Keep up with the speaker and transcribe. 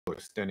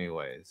host,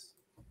 anyways.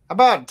 How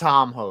about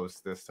Tom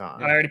host this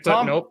time? I already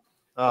put nope.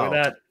 Oh. Look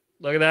at that.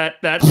 Look at that.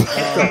 That's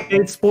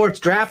Clickbait Sports,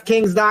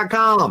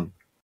 DraftKings.com.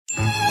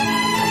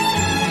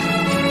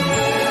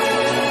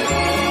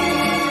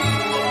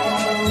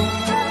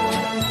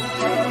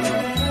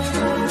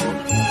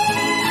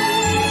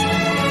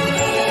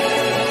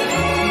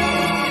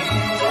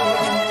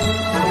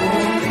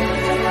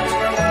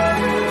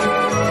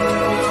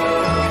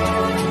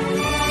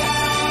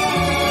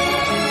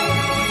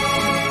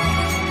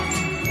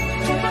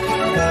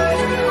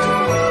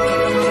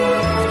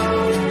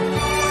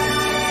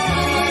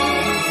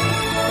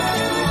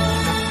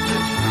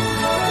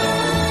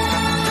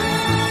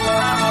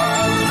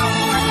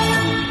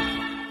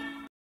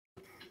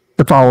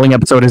 The following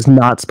episode is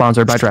not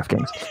sponsored by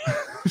DraftKings.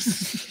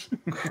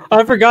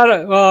 I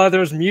forgot.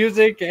 There's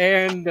music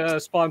and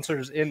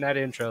sponsors in that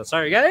intro.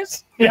 Sorry,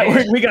 guys.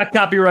 Yeah, we got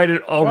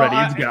copyrighted already.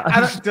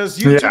 Does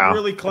YouTube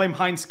really claim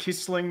Heinz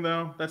Kissling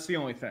though? That's the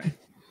only thing.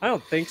 I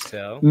don't think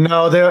so.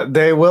 No,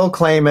 they will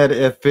claim it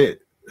if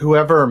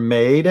whoever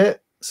made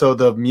it. So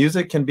the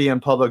music can be in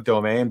public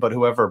domain, but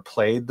whoever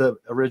played the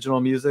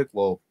original music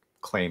will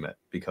claim it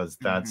because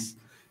that's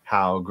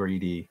how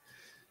greedy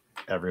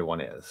everyone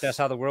is. That's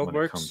how the world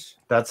works.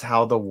 That's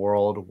how the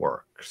world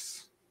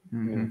works.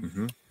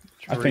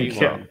 I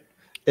think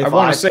if I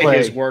want to say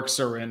his works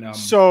are in.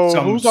 So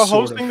who's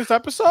hosting this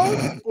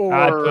episode? Or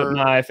I put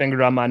my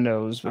finger on my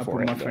nose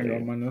before. I put my finger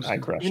on my nose. I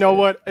crushed. You know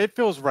what? It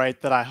feels right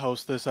that I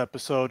host this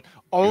episode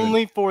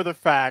only for the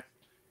fact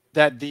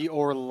that the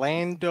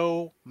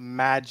Orlando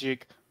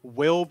Magic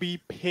will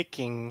be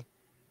picking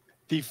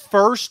the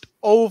first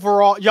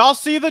overall. Y'all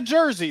see the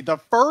jersey? The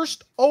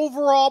first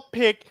overall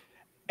pick.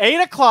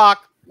 8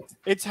 o'clock,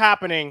 it's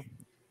happening.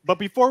 But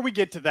before we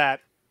get to that,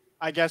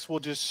 I guess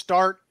we'll just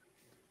start.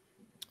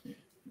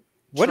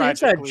 What is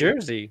that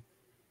jersey?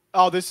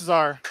 Oh, this is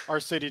our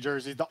city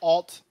jersey, the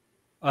alt.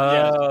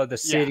 Oh, the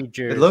city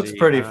jersey. It looks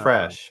pretty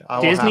fresh.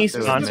 Disney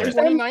sponsored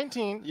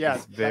 2019.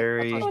 Yes.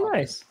 Very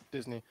nice.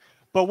 Disney.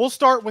 But we'll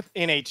start with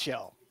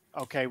NHL.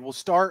 Okay, we'll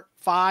start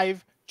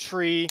 5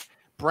 Tree,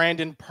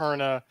 Brandon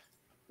Perna.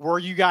 Were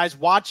you guys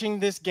watching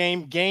this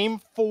game?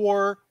 Game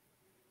 4.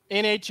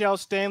 NHL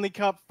Stanley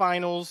Cup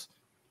Finals.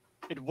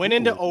 It went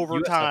into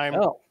overtime.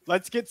 USFL.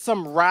 Let's get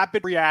some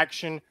rapid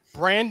reaction.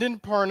 Brandon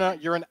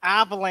Perna, you're an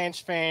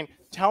Avalanche fan.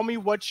 Tell me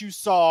what you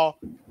saw.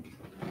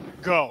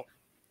 Go.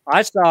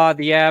 I saw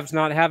the Avs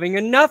not having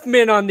enough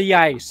men on the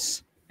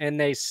ice, and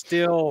they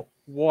still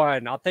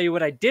won. I'll tell you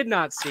what I did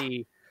not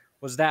see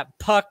was that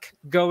puck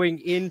going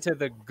into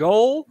the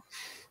goal.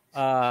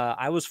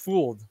 I was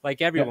fooled,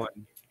 like everyone.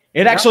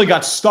 It actually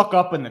got stuck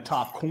up in the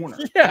top corner.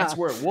 Yeah. That's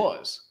where it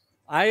was.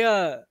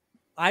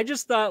 I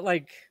just thought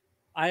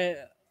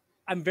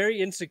I'm very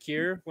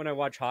insecure when I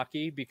watch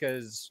hockey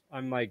because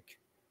I'm like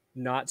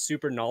not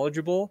super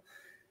knowledgeable.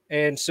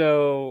 And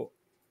so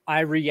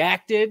I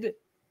reacted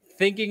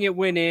thinking it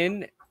went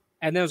in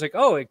and then I was like,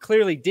 oh, it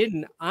clearly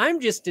didn't. I'm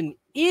just an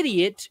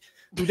idiot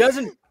who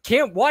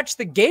can't watch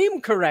the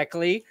game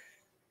correctly.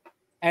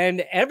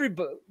 And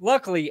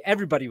luckily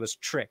everybody was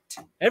tricked.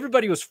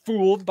 Everybody was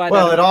fooled by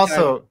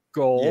that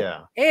goal.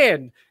 Yeah.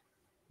 And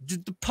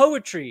the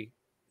poetry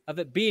of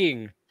it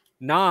being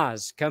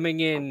Nas coming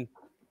in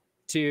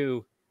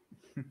to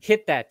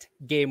hit that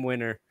game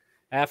winner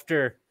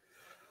after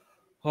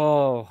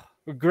a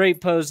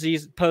great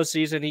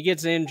postseason. He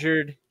gets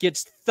injured,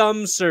 gets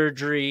thumb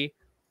surgery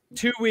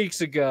 2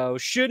 weeks ago,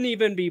 shouldn't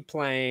even be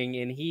playing,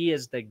 and he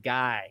is the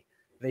guy,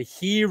 the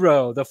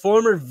hero, the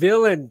former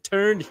villain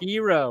turned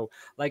hero,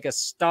 like a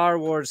Star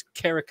Wars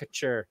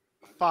caricature.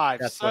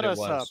 5, set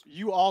us up.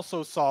 You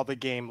also saw the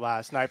game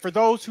last night. For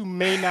those who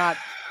may not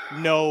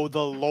know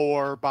the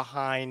lore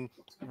behind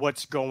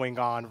what's going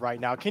on right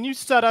now, can you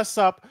set us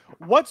up?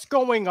 What's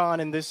going on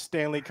in this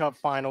Stanley Cup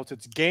Finals?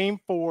 It's Game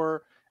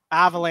 4.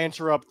 Avalanche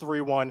are up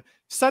 3-1.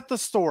 Set the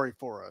story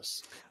for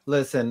us.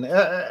 Listen,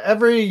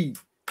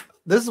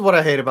 this is what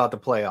I hate about the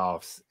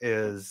playoffs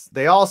is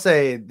they all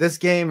say this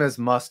game is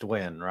must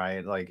win,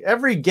 right? Like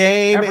every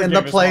game in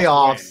the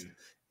playoffs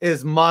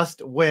is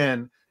must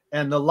win,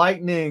 and the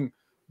Lightning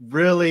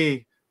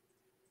really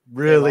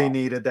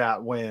needed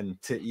that win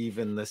to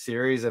even the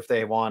series if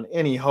they want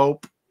any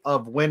hope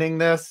of winning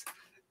this.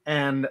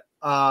 And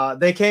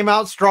they came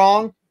out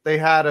strong. They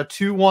had a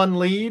 2-1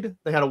 lead.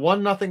 They had a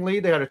 1-0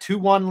 lead. They had a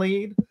 2-1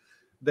 lead.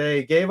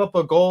 They gave up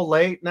a goal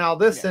late. Now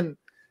the second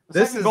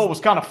goal was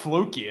kind of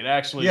fluky. It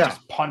actually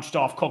just punched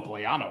off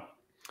Cogliano.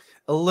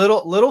 A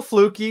little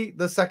fluky,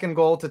 the second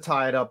goal to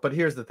tie it up. But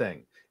here's the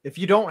thing. If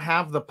you don't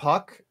have the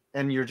puck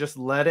and you're just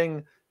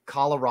letting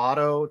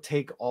Colorado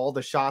take all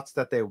the shots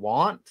that they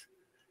want,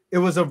 it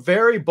was a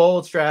very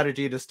bold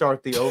strategy to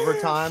start the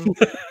overtime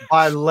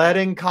by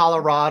letting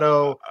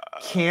Colorado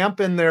camp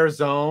in their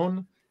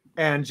zone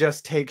and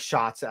just take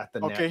shots at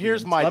the net. Okay,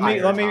 here's my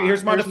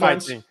here's my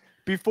defense.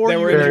 Before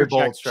you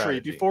interject,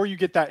 Tree, before you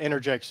get that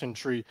interjection,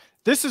 Tree,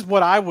 this is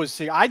what I was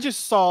seeing. I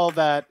just saw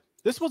that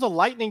this was a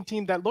Lightning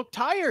team that looked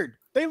tired.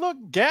 They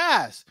looked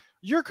gassed.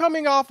 You're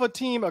coming off a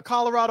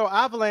Colorado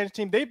Avalanche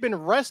team. They've been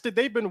rested.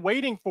 They've been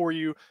waiting for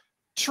you.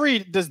 Tree,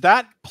 does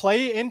that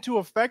play into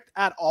effect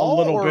at all? A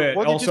little bit.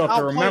 Also Also, have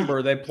to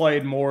remember they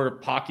played more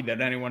hockey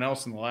than anyone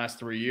else in the last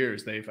 3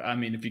 years. I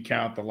mean, if you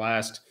count the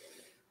last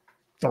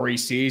 3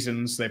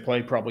 seasons, they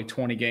played probably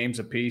 20 games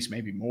apiece,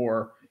 maybe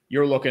more.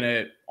 You're looking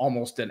at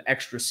almost an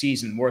extra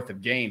season worth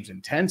of games,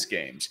 intense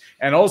games.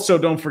 And also,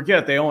 don't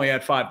forget, they only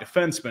had 5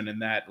 defensemen in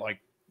that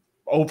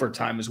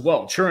overtime as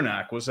well.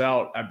 Chernak was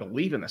out, I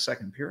believe, in the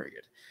second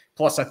period.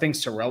 Plus, I think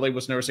Cirelli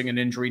was nursing an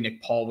injury.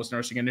 Nick Paul was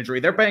nursing an injury.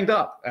 They're banged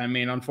up. I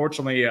mean,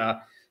 unfortunately,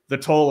 the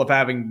toll of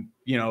having,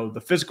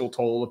 the physical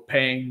toll of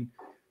paying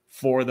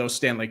for those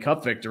Stanley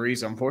Cup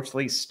victories,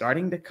 unfortunately,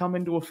 starting to come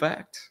into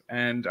effect.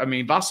 And, I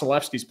mean,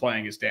 Vasilevsky's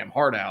playing his damn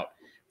heart out.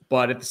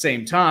 But at the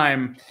same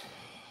time,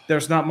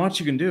 there's not much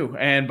you can do.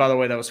 And, by the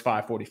way, that was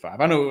 5:45.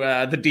 I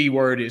know the D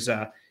word is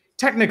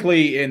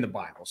technically in the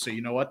Bible. So,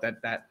 you know what?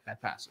 That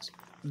passes.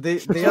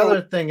 The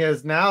other thing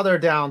is now they're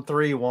down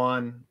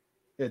 3-1.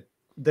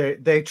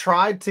 They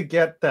tried to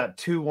get that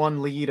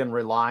 2-1 lead and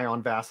rely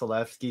on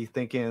Vasilevsky,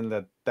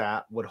 thinking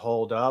that would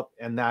hold up,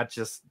 and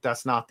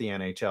that's not the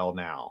NHL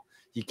now.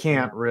 You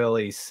can't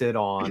really sit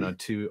on a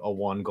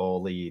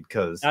 1-goal lead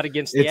because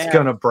it's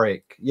gonna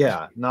break.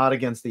 Yeah, not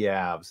against the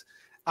Avs.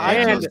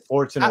 And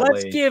unfortunately,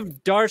 let's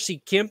give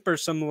Darcy Kemper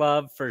some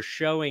love for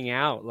showing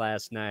out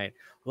last night.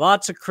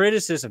 Lots of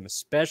criticism,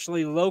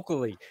 especially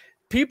locally.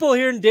 People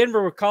here in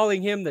Denver were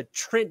calling him the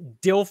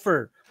Trent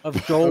Dilfer of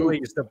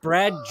goalies, the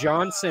Brad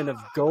Johnson of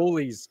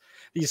goalies,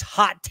 these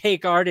hot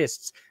take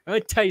artists. I'm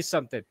going to tell you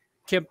something.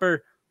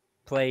 Kemper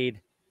played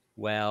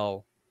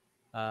well.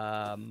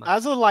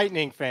 As a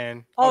Lightning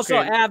fan. Also,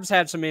 Avs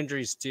had some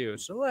injuries too.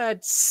 So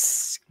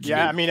let's.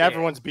 Yeah, I mean,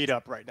 everyone's beat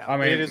up right now. I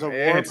mean,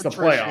 it's the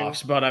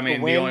playoffs, but I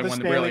mean, the only one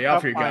really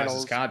out for you guys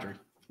is Kadri.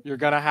 You're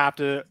going to have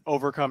to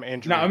overcome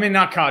injury. No, I mean,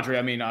 not Kadri.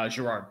 I mean,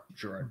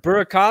 Girard.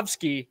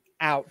 Burakovsky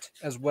out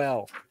as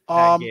well.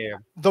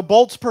 The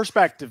Bolts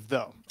perspective,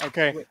 though.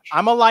 Okay,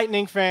 I'm a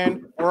Lightning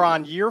fan. We're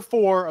on year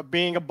 4 of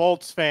being a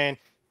Bolts fan.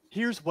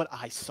 Here's what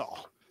I saw.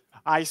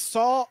 I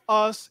saw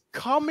us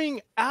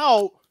coming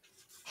out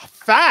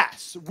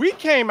fast. We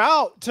came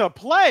out to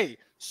play,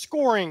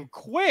 scoring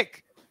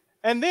quick,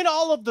 and then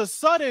all of a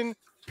sudden,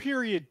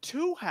 period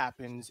 2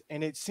 happens,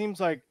 and it seems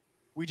like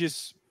we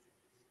just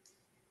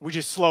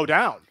slow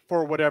down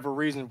for whatever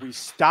reason. We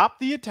stopped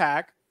the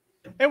attack,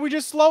 and we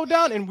just slowed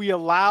down, and we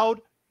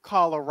allowed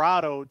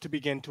Colorado to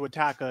begin to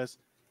attack us.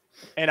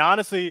 And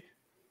honestly,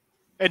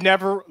 it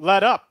never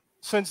let up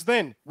since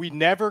then. We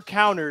never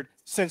countered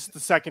since the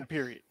second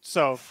period.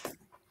 So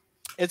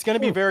it's going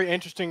to be very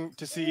interesting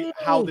to see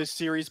how this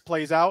series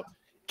plays out.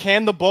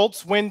 Can the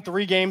Bolts win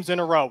 3 games in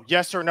a row?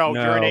 Yes or no?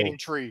 Urinating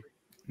Tree.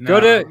 No.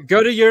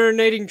 Go to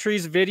Urinating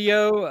Tree's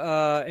video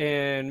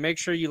and make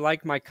sure you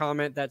like my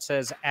comment that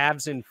says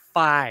Avs in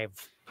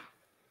 5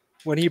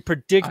 when he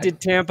predicted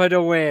Tampa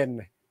to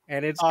win.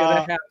 And it's going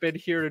to happen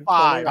here in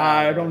 5.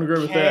 I don't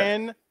agree with that.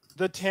 Can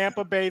the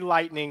Tampa Bay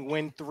Lightning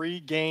win 3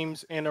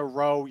 games in a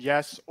row?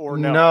 Yes or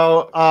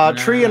no? No.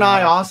 Tree and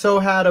I also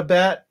had a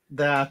bet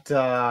that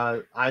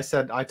I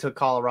said I took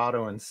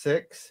Colorado in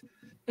 6.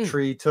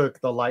 Tree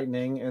took the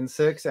Lightning in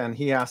 6, and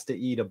he has to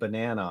eat a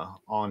banana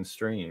on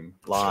stream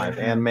live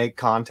and make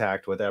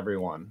contact with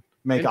everyone.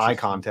 Make eye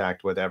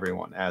contact with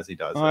everyone as he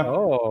does it.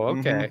 Oh,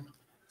 okay.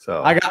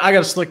 So I got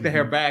to slick the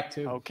hair back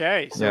too.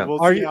 Okay, so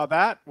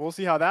we'll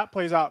see how that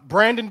plays out.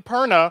 Brandon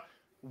Perna,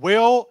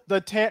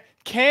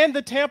 can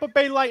the Tampa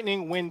Bay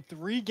Lightning win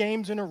 3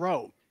 games in a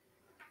row?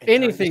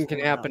 Anything can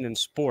happen in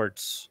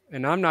sports,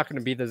 and I'm not going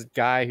to be the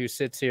guy who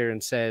sits here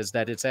and says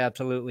that it's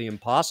absolutely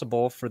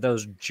impossible for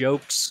those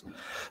jokesters,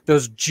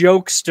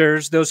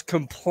 those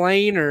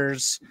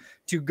complainers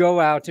to go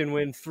out and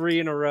win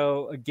 3 in a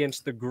row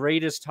against the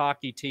greatest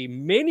hockey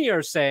team. Many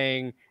are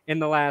saying in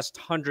the last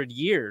 100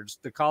 years,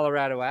 the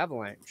Colorado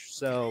Avalanche.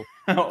 So,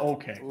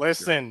 okay.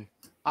 Listen,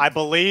 I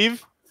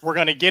believe we're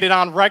going to get it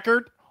on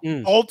record.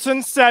 Bolts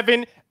in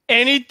 7.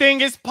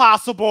 Anything is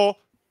possible.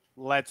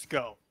 Let's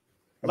go.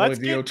 I believe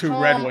the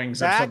O2 Red Wings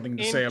have something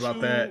to say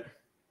about that.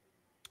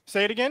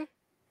 Say it again?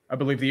 I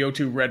believe the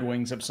O2 Red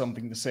Wings have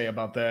something to say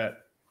about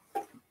that.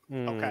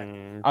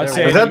 Okay.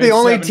 Is that the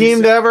only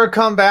team to ever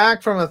come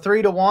back from a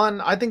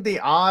 3-1? I think the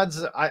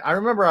odds, I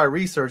remember I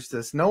researched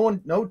this.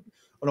 When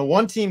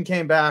one team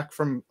came back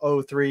from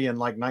 0-3 in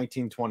like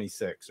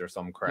 1926 or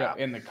some crap.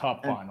 Yeah, in the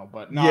Cup final,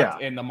 but not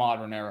in the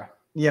modern era.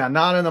 Yeah,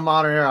 not in the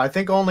modern era. I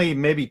think only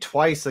maybe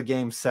twice a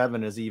game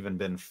 7 has even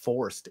been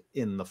forced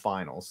in the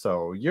final.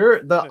 So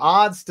the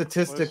odds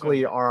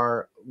statistically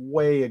are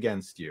way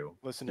against you.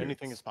 Listen,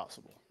 anything is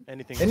possible.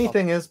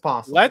 Anything is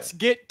possible. Let's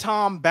get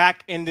Tom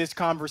back in this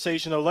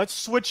conversation, though. Let's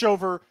switch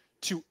over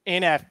to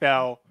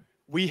NFL.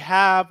 We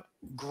have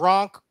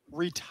Gronk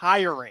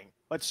retiring.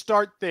 Let's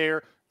start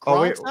there.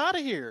 Gronk's out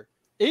of here.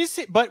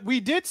 But we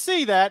did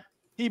see that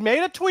he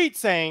made a tweet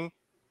saying,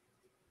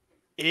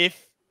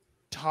 if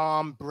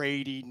Tom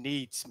Brady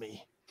needs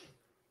me,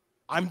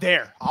 I'm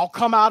there. I'll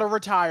come out of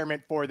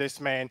retirement for this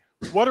man.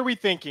 What are we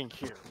thinking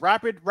here?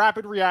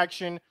 Rapid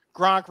reaction.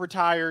 Gronk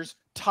retires.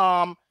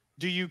 Tom,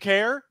 do you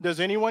care?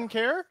 Does anyone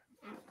care?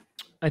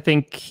 I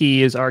think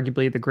he is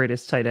arguably the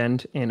greatest tight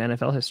end in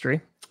NFL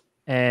history.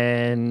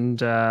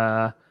 And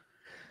I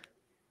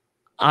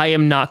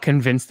am not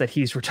convinced that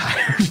he's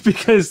retired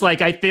because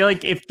like I feel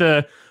like if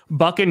the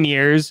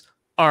Buccaneers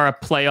are a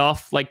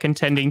playoff like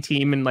contending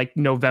team in like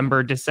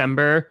November,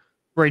 December,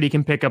 Brady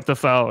can pick up the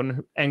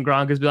phone and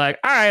Gronk is be like,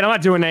 all right, I'm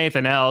not doing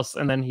anything else.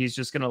 And then he's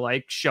just going to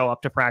like show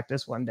up to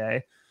practice one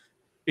day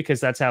because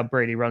that's how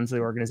Brady runs the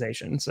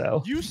organization.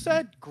 So you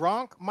said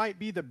Gronk might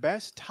be the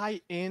best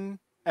tight end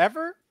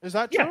ever. Is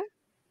that true? Yeah.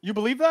 You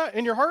believe that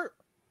in your heart?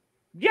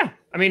 Yeah.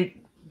 I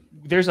mean,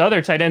 there's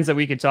other tight ends that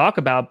we could talk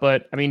about,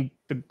 but I mean,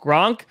 the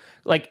Gronk,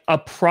 like a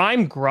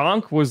prime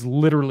Gronk was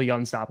literally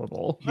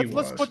unstoppable.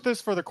 Let's put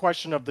this for the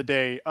question of the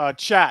day.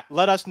 Chat,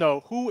 let us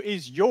know who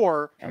is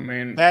your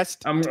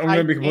best. I'm going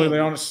to be completely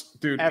honest,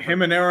 dude. Ever.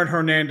 Him and Aaron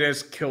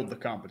Hernandez killed the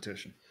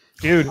competition,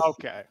 dude.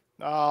 Okay,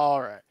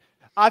 all right.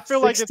 I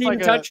feel like it's like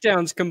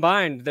touchdowns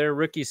combined their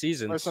rookie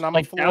seasons. Listen, I'm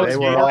like, a Florida they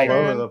were all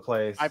over the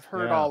place. I've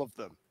heard all of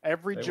them.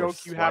 Every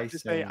joke you have to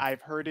say,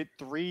 I've heard it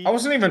 3. I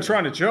wasn't even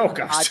trying to joke.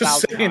 I was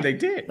just saying they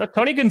did. Look,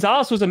 Tony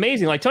Gonzalez was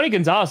amazing. Like Tony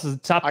Gonzalez is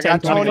top 10. I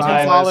got Tony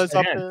Gonzalez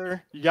up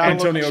there. You got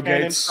Antonio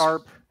Gates.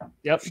 Sharp.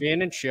 Yep.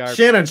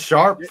 Shannon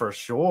Sharp for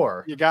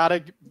sure. You got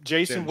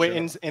Jason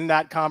Witten's in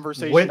that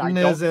conversation.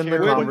 Witten is in the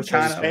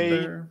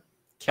conversation.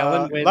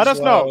 Kellen Winslow, let us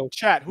know,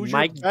 chat, who's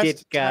Mike your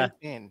best Ditka. tight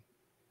end?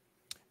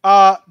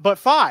 But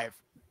 5.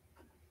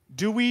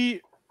 Do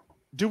we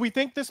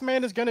think this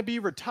man is going to be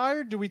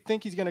retired? Do we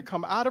think he's going to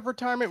come out of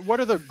retirement? What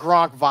are the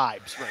Gronk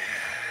vibes right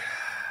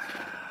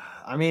now?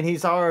 I mean,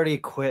 he's already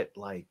quit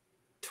like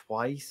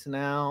twice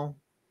now.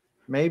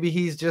 Maybe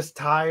he's just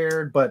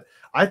tired, but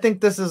I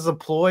think this is a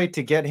ploy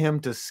to get him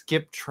to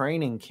skip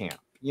training camp.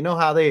 You know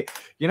how the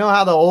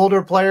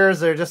older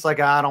players, they're just like,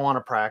 I don't want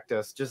to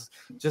practice. Just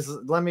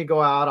let me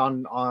go out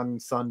on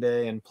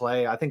Sunday and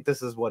play. I think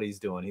this is what he's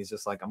doing. He's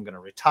just like, I'm going to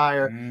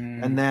retire.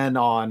 And then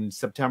on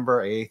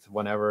September 8th,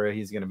 whenever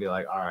he's going to be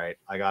like, all right,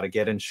 I got to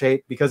get in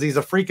shape because he's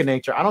a freak of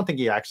nature. I don't think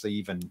he actually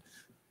even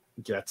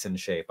gets in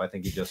shape. I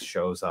think he just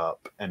shows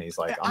up and he's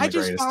like, I'm the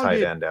greatest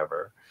tight end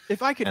ever.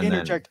 If I could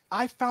interject,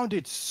 I found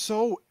it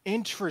so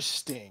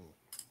interesting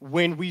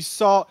when we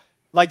saw –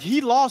 like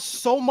he lost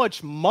so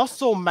much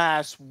muscle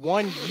mass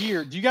 1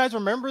 year. Do you guys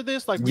remember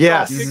this? Like we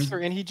saw a picture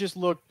and he just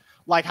looked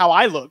like how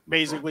I look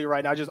basically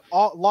right now. Just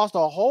lost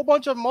a whole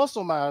bunch of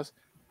muscle mass.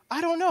 I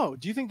don't know.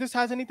 Do you think this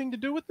has anything to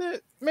do with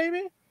it?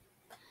 Maybe.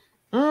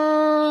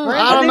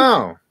 I don't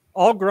know.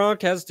 All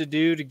Gronk has to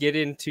do to get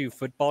into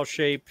football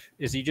shape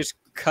is he just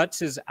cuts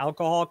his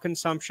alcohol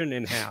consumption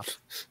in half.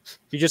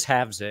 He just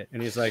halves it,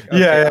 and he's like,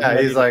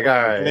 okay, he's like, all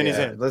right, and then he's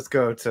in. Let's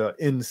go to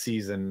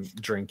in-season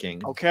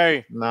drinking.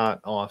 Okay,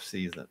 not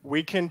off-season.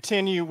 We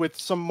continue with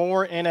some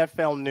more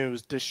NFL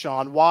news.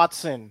 Deshaun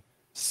Watson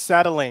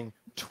settling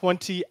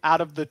 20 out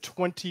of the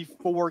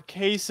 24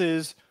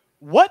 cases.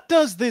 What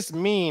does this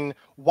mean?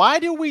 Why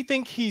do we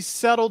think he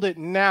settled it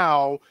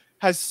now?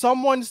 Has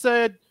someone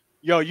said,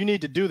 yo, you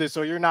need to do this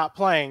or you're not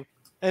playing?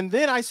 And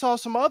then I saw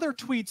some other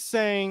tweets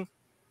saying,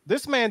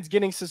 this man's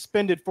getting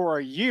suspended for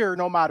a year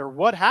no matter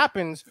what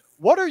happens.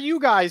 What are you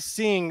guys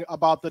seeing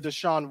about the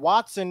Deshaun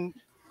Watson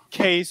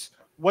case?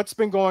 What's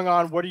been going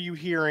on? What are you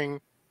hearing?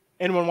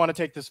 Anyone want to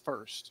take this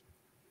first?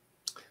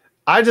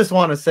 I just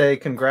want to say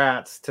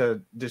congrats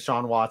to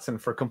Deshaun Watson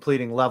for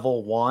completing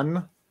level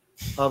 1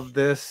 of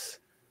this,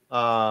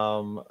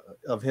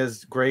 of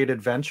his great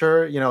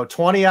adventure.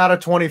 20 out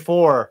of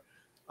 24,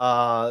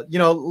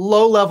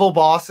 low-level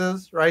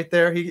bosses right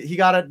there. He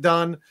got it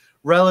done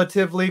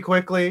relatively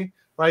quickly.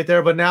 Right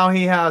there, but now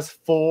he has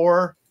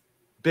 4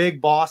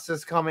 big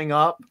bosses coming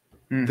up.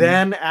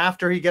 Then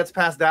after he gets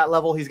past that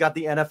level, he's got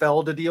the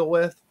NFL to deal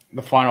with.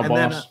 The final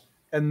boss.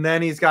 And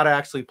then he's got to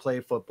actually play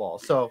football.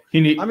 So,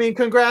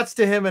 congrats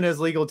to him and his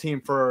legal team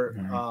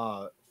for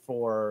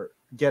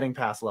getting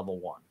past level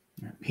 1.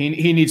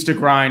 He needs to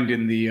grind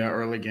in the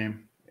early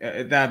game.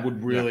 That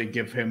would really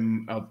give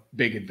him a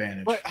big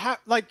advantage. But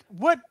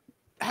what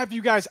have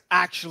you guys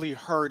actually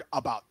heard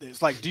about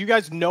this? Like, do you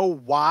guys know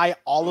why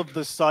all of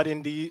the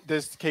sudden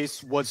this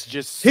case was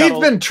just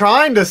settled? He's been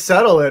trying to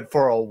settle it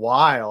for a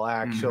while,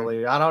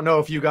 actually. I don't know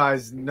if you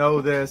guys know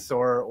this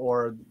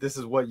or this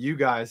is what you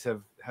guys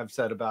have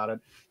said about it.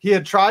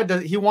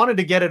 He wanted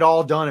to get it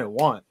all done at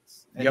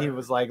once. And he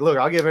was like, look,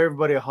 I'll give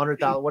everybody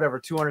 100,000,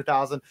 whatever,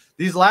 200,000.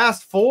 These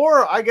last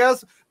 4, I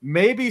guess,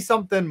 maybe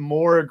something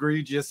more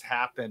egregious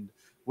happened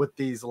with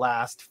these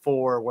last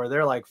 4 where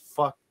they're like,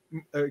 fuck.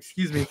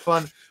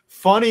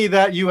 Funny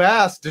that you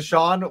asked,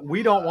 Deshaun.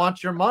 We don't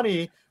want your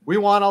money. We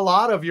want a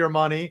lot of your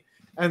money.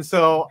 And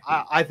so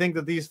I think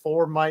that these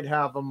 4 might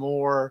have a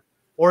more,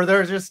 or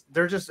they're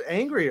just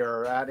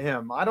angrier at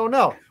him. I don't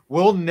know.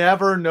 We'll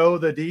never know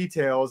the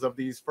details of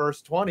these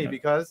first 20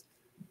 because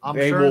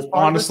they will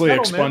honestly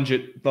expunge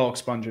it. They'll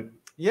expunge it.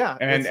 Yeah.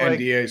 And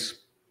NDAs.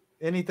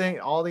 Anything,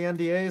 all the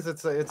NDAs,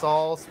 it's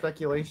all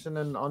speculation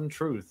and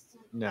untruth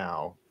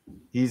now.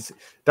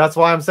 That's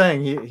why I'm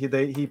saying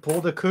he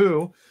pulled a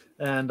coup,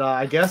 and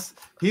I guess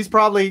he's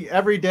probably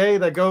every day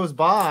that goes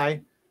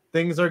by,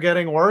 things are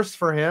getting worse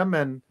for him,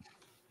 and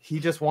he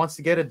just wants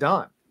to get it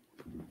done.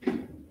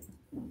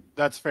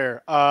 That's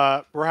fair.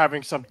 We're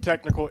having some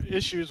technical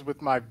issues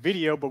with my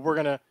video, but we're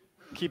going to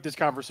keep this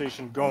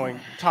conversation going.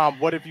 Tom,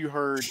 what have you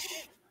heard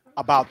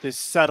about this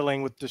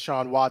settling with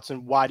Deshaun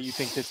Watson? Why do you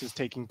think this is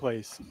taking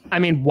place? I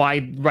mean,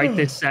 why right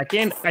this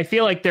second? I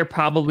feel like there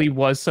probably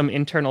was some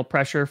internal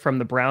pressure from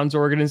the Browns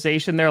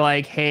organization. They're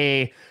like,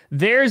 hey,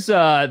 there's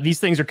these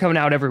things are coming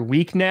out every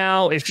week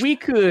now. If we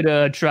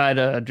could try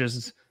to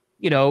just,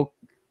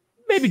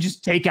 maybe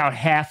just take out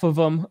half of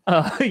them,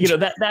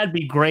 that'd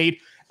be great.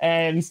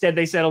 And instead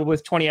they settled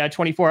with 20 out of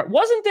 24.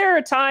 Wasn't there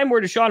a time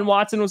where Deshaun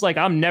Watson was like,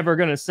 I'm never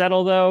going to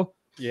settle though?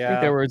 Yeah. I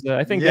think there was,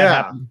 that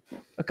happened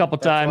a couple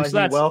times. So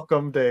that's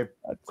welcomed a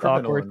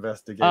criminal awkward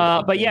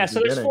investigation. But yeah, so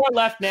there's 4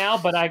 left now,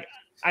 but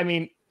I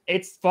mean,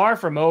 it's far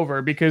from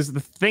over because the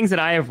things that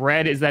I have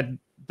read is that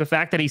the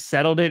fact that he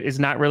settled it is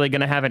not really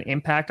going to have an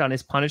impact on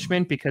his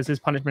punishment because his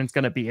punishment is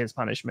going to be his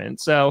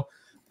punishment. So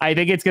I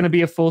think it's going to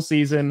be a full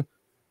season.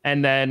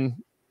 And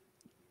then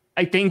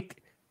I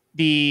think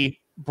the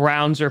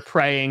Browns are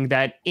praying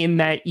that in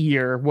that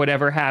year,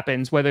 whatever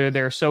happens, whether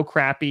they're so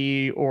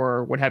crappy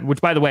or what have,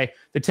 which by the way,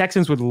 the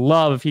Texans would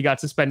love if he got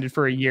suspended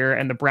for a year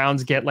and the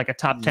Browns get like a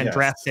top 10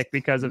 draft pick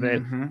because of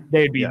it.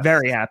 They'd be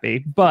very happy.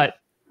 But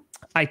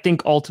I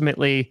think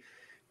ultimately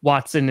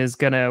Watson is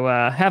going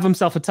to have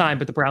himself a time,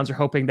 but the Browns are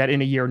hoping that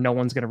in a year, no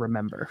one's going to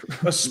remember.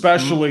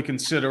 Especially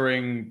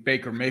considering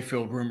Baker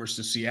Mayfield rumors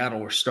to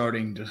Seattle are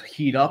starting to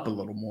heat up a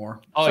little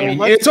more. Oh, so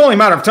yeah. It's only a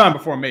matter of time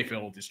before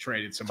Mayfield is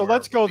traded somewhere. So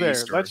let's go there.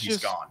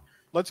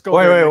 Let's go.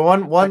 Wait,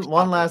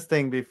 one last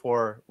thing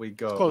before we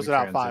go. Let's close it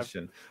out.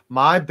 5.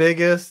 My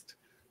biggest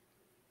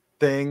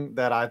thing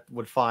that I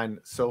would find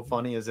so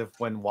funny is if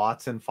when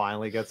Watson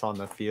finally gets on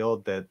the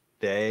field that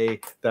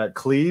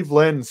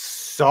Cleveland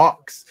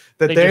sucks,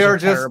 that they are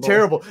just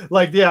terrible.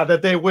 Like, yeah,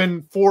 that they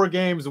win 4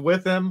 games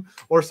with him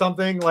or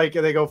something. Like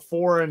they go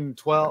 4-12,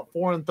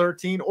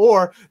 4-13,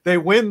 or they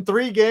win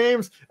 3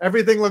 games.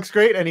 Everything looks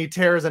great, and he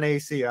tears an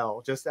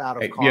ACL just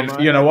out of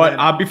karma. You know what?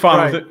 I'll be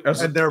fine with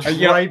it. And they're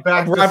right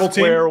back to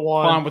square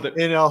one fine with it.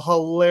 in a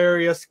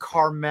hilarious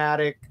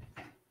karmatic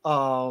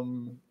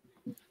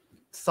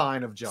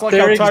sign of justice.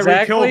 It's like how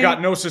Tyreek Hill got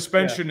no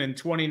suspension in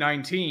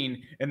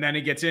 2019, and then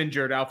he gets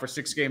injured out for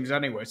 6 games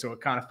anyway. So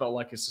it kind of felt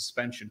like a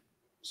suspension.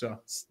 So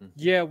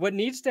yeah, what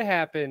needs to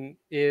happen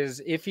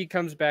is if he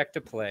comes back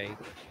to play,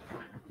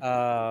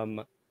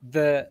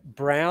 the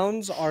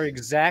Browns are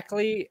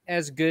exactly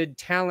as good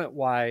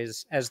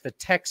talent-wise as the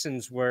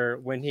Texans were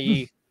when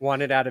he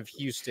wanted out of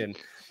Houston.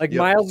 Like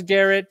Myles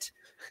Garrett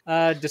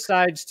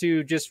decides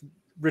to just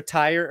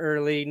retire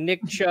early.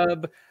 Nick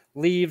Chubb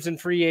leaves in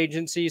free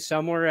agency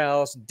somewhere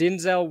else.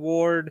 Denzel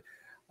Ward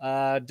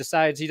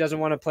decides he doesn't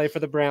want to play for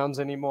the Browns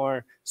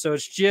anymore. So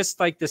it's just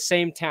like the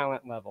same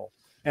talent level.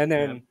 And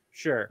then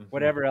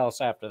whatever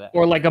else after that.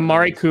 Or like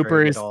Amari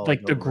Cooper is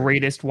like the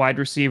greatest wide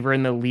receiver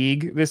in the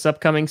league this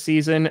upcoming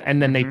season. And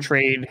then they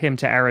trade him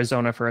to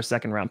Arizona for a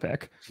 2nd-round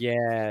pick.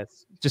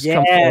 Yes.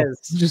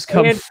 Just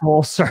come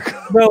full circle.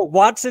 No,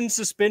 Watson's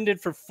suspended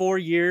for 4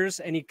 years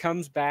and he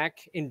comes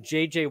back and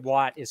JJ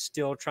Watt is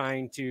still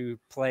trying to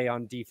play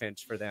on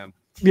defense for them.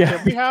 Yeah.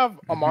 If we have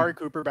Amari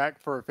Cooper back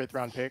for a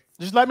 5th-round pick,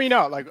 just let me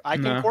know. Like I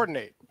can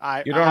coordinate.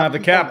 You don't have the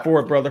cap for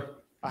it, brother.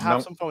 I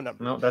have some phone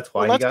numbers. No, that's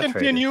why. Let's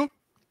continue.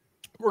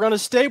 We're going to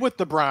stay with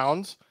the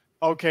Browns.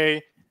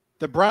 Okay.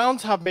 The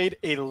Browns have made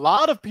a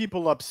lot of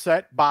people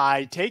upset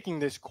by taking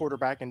this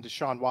quarterback in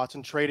Deshaun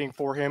Watson, trading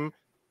for him.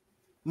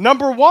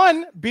 Number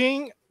 1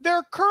 being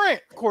their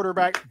current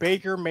quarterback,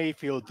 Baker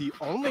Mayfield, the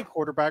only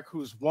quarterback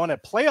who's won a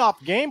playoff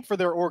game for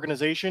their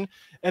organization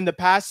in the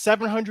past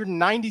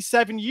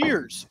 797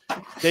 years.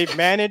 They've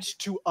managed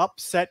to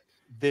upset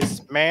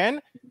this man.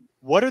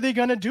 What are they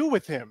going to do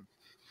with him?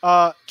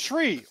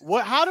 Tree,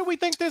 how do we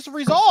think this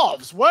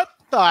resolves? What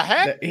the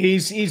heck?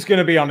 He's going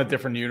to be on a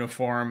different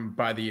uniform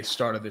by the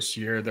start of this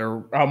year.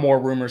 There are more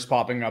rumors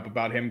popping up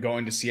about him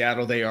going to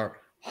Seattle. They are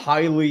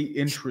highly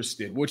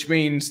interested, which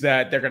means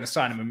that they're going to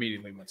sign him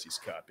immediately once he's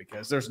cut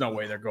because there's no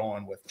way they're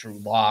going with Drew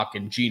Lock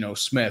and Geno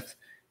Smith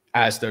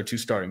as their 2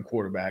 starting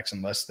quarterbacks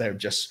unless they're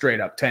just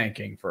straight up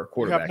tanking for a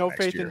quarterback. You have no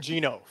faith in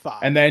Geno.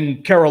 And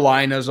then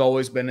Carolina's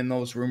always been in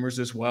those rumors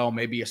as well.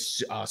 Maybe a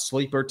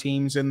sleeper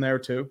team's in there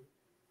too.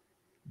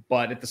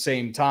 But at the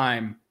same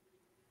time,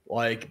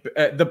 like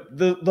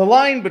the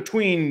line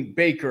between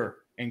Baker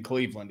and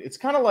Cleveland, it's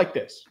kind of like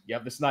this. You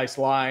have this nice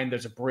line.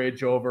 There's a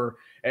bridge over.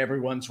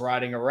 Everyone's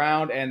riding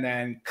around, and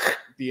then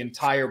the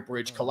entire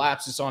bridge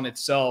collapses on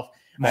itself,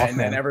 and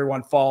then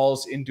everyone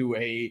falls into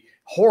a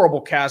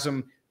horrible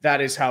chasm. That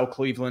is how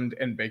Cleveland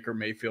and Baker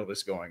Mayfield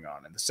is going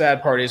on. And the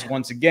sad part is,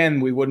 once again,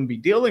 we wouldn't be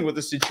dealing with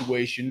a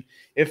situation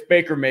if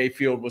Baker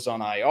Mayfield was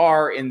on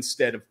IR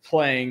instead of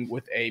playing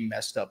with a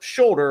messed up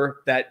shoulder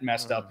that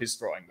messed up his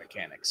throwing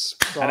mechanics.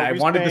 So and I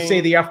wanted to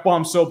say the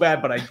F-bomb so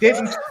bad, but I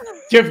didn't.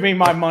 Give me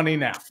my money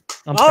now.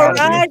 All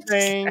right.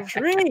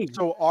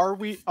 So are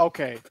we –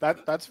 okay,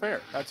 that's fair.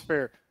 That's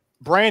fair.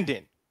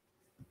 Brandon,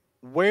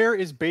 where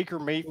is Baker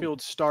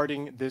Mayfield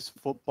starting this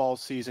football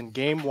season?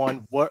 Game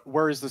 1.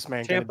 Where is this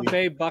man going to be? Tampa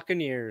Bay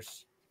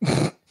Buccaneers.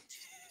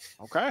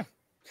 Okay.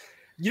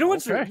 You know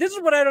what's this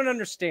is what I don't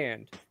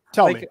understand.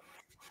 Tell me.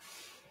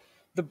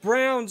 The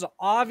Browns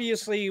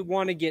obviously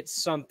want to get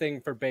something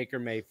for Baker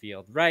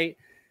Mayfield, right?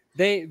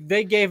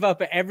 They gave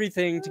up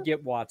everything to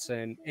get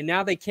Watson, and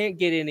now they can't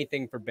get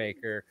anything for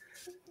Baker.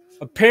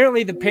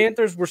 Apparently, the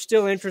Panthers were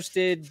still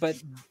interested,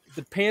 but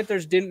the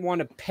Panthers didn't want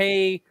to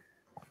pay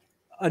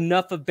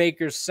enough of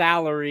Baker's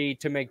salary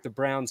to make the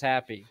Browns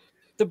happy.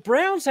 The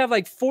Browns have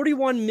like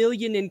 $41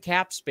 million in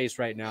cap space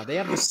right now. They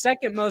have the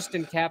second most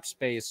in cap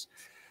space.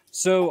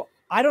 So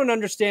I don't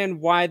understand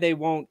why they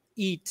won't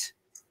eat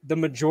the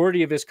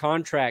majority of his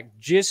contract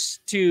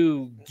just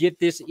to get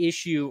this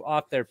issue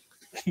off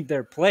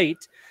their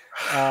plate,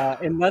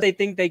 unless they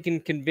think they can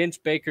convince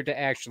Baker to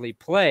actually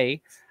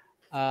play.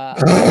 Which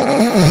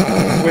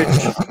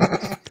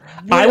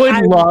I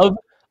would love.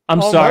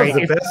 I'm sorry.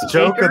 The best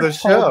joke of the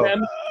show.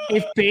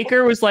 If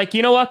Baker was like,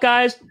 you know what,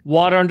 guys,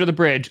 water under the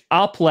bridge,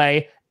 I'll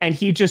play. And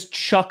he just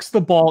chucks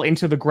the ball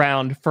into the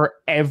ground for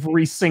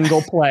every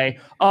single play.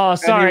 Oh,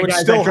 sorry, and he would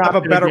guys, still have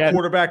a better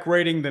quarterback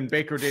rating than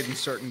Baker did in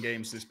certain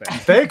games this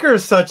past.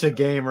 Baker's such a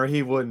gamer;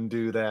 he wouldn't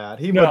do that.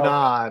 He would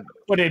not.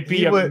 But it'd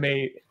be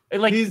amazing.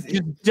 Like he's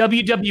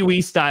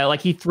WWE style. Like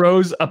he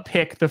throws a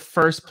pick the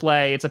first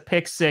play. It's a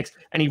pick 6,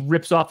 and he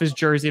rips off his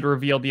jersey to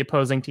reveal the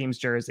opposing team's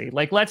jersey.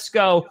 Like, let's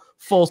go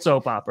full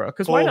soap opera.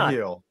 Because why not?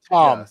 Heel.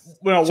 Yes.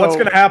 Well, what's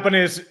going to happen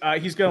is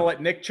he's going to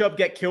let Nick Chubb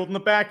get killed in the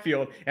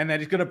backfield, and then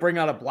he's going to bring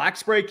out a black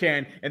spray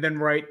can and then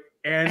write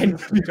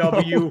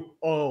NWO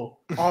all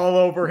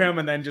over him,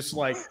 and then just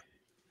like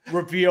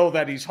reveal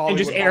that he's Hollywood.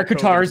 And just air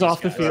guitars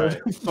off the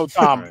field. Right. So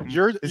Tom,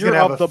 you're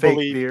of the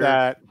belief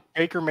that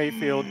Baker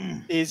Mayfield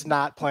is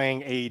not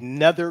playing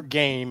another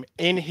game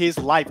in his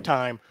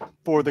lifetime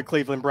for the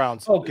Cleveland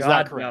Browns. Oh,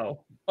 God,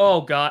 no.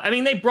 Oh, God. I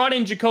mean, they brought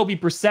in Jacoby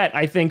Brissett,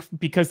 I think,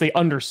 because they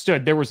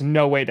understood there was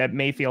no way that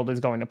Mayfield is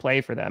going to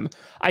play for them.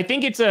 I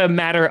think it's a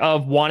matter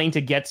of wanting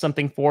to get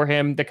something for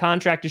him. The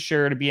contract is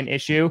sure to be an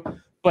issue,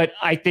 but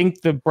I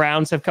think the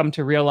Browns have come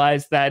to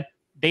realize that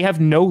they have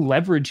no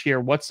leverage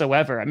here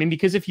whatsoever. I mean,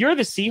 because if you're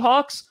the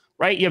Seahawks,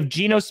 right, you have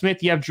Geno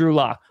Smith, you have Drew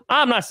Lock.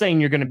 I'm not saying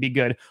you're going to be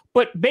good,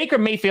 but Baker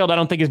Mayfield, I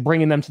don't think is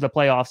bringing them to the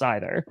playoffs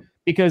either,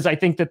 because I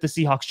think that the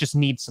Seahawks just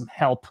need some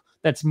help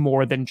that's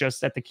more than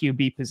just at the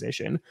QB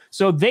position.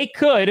 So they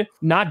could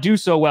not do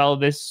so well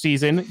this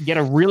season, get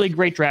a really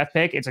great draft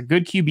pick. It's a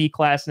good QB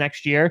class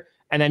next year,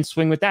 and then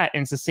swing with that.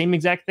 And it's the same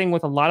exact thing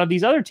with a lot of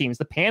these other teams.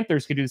 The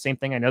Panthers could do the same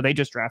thing. I know they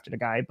just drafted a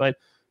guy, but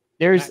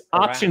there's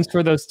options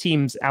for those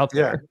teams out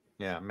there.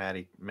 Yeah,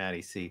 Matty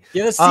C.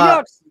 Yeah, the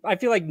Seahawks, I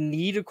feel like,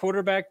 need a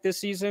quarterback this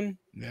season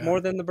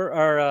more than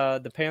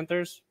the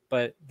Panthers,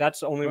 but that's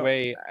the only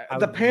way.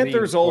 The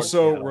Panthers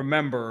also,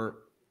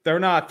 remember, they're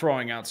not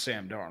throwing out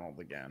Sam Darnold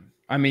again.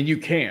 I mean, you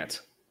can't.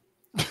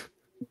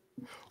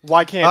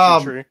 Why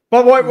can't you, Tree?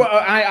 But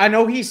I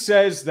know he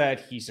says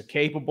that he's a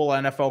capable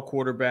NFL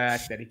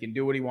quarterback, that he can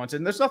do what he wants,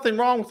 and there's nothing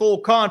wrong with a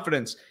little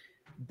confidence.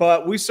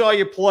 But we saw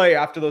you play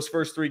after those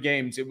first 3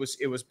 games. It was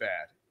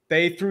bad.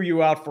 They threw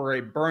you out for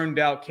a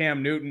burned-out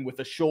Cam Newton with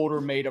a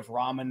shoulder made of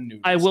ramen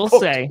noodles. I will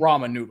say,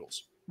 ramen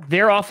noodles.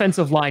 Their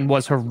offensive line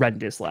was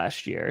horrendous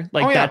last year.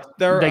 Like and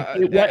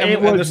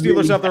the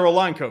Steelers have their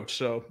line coach,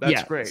 so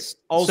that's great.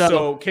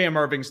 Also, Cam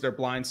Irving's their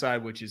blind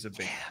side, which is a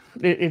big.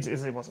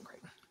 It wasn't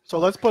great. So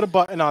let's put a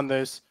button on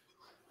this.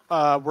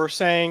 We're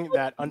saying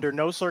that under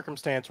no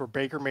circumstance will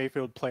Baker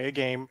Mayfield play a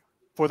game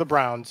for the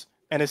Browns,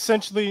 and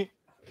essentially,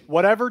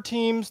 whatever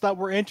teams that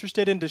were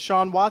interested in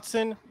Deshaun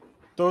Watson,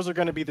 those are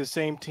going to be the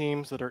same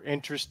teams that are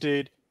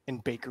interested in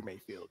Baker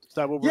Mayfield. Is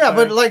that what we're saying?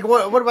 But like,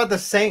 what about the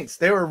Saints?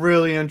 They were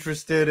really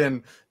interested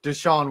in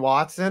Deshaun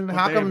Watson.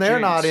 How come they're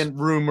not in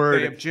rumored?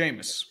 They have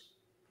Jameis.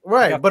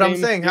 Right, but I'm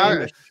saying,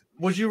 how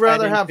would you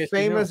rather have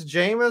famous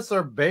Jameis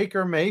or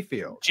Baker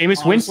Mayfield?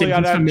 Jameis Winston.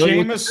 I'd have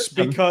Jameis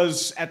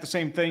because at the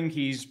same thing,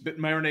 he's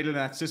been marinated in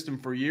that system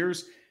for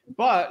years.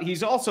 But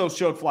he's also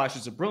showed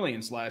flashes of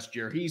brilliance last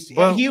year.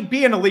 He'd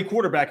be an elite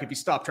quarterback if he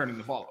stopped turning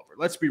the ball over.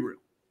 Let's be real.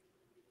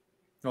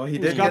 Well,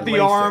 he's got the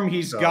arm.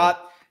 He's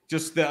got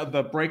just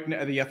the break,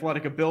 the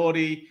athletic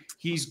ability.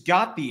 He's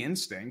got the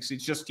instincts.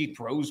 It's just he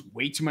throws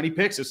way too many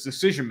picks. His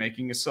decision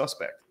making is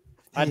suspect.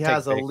 He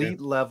has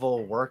elite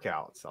level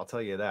workouts. I'll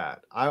tell you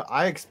that.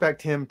 I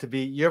expect him to be.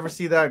 You ever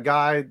see that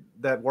guy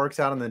that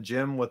works out in the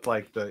gym with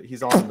like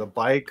he's on the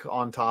bike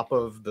on top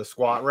of the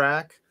squat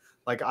rack?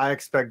 Like, I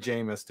expect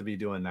Jameis to be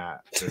doing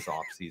that this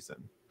offseason.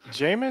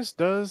 Jameis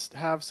does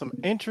have some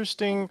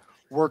interesting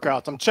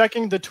workouts. I'm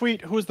checking the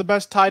tweet. Who's the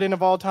best tight end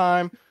of all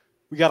time?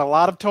 We got a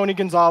lot of Tony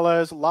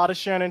Gonzalez, a lot of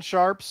Shannon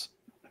Sharps,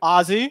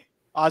 Ozzie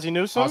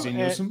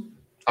Newsome.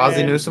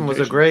 Ozzie Newsome was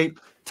a great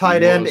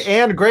tight end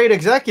and great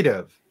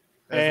executive.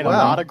 And a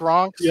lot of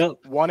Gronks.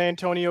 One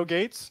Antonio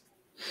Gates.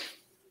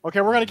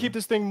 Okay, we're going to keep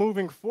this thing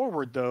moving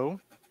forward, though.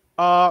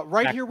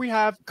 Here we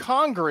have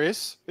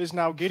Congress is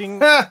now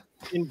getting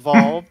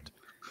involved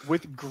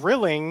with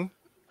grilling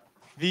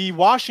the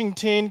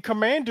Washington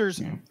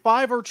Commanders.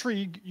 5 or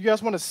Tree, you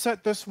guys want to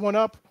set this one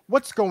up?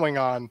 What's going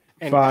on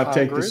in 5, Congress?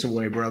 take this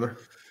away, brother.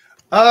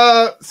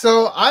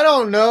 So I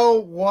don't know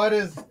what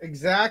is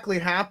exactly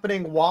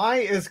happening. Why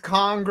is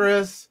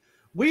Congress?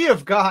 We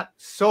have got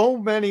so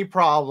many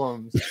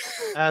problems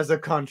as a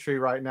country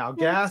right now.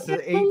 Gas is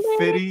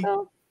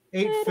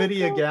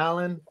 $8.50 a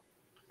gallon.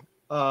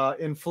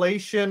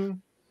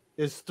 Inflation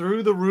is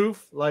through the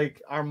roof.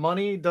 Like, our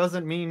money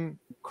doesn't mean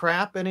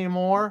crap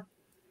anymore.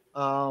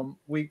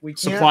 We can't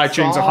supply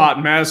chain's a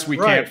hot mess. We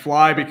Right. can't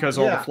fly because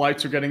all the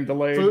flights are getting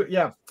delayed.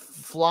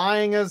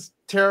 Flying is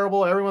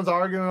terrible. Everyone's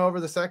arguing over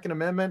the Second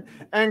Amendment,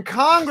 and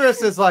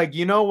Congress is like,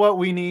 you know what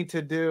we need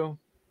to do?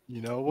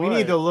 You know what? We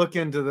need to look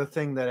into the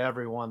thing that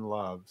everyone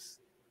loves,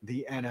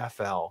 the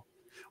NFL.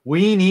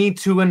 We need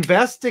to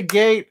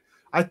investigate.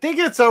 I think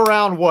it's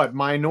around what,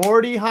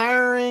 minority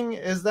hiring?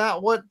 Is that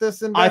what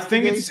this investigation I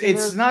think it's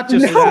is? not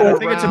just that. I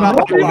think it's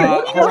about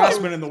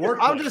harassment in the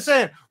workplace. I'm just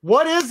saying,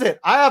 what is it?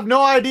 I have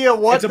no idea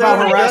what it's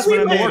about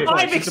harassment in the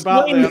workplace. It's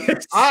about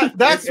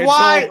that's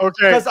why,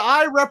 because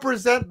I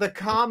represent the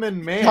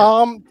common man.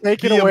 Tom,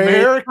 take it away.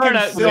 American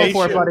Go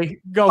for it, buddy.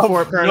 Go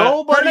for it, Perna.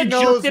 Nobody Perna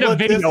knows just did a what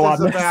this video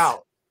is on this.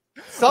 about.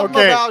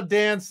 Something about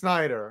Dan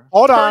Snyder.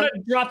 Hold on.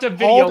 Perna dropped a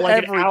video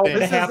like an hour and a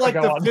This half is like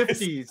ago the on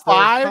this. 50s.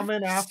 They're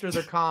coming after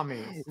the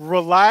commies.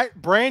 Relax,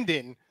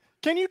 Brandon.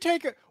 Can you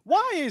take it?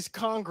 Why is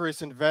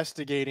Congress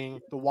investigating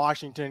the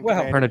Washington?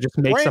 Perna just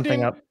made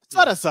something up.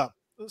 Set us up.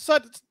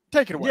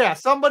 Take it away. Yeah,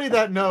 somebody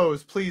that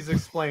knows, please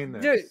explain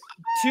this. Dude,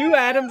 to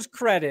Adam's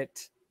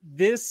credit,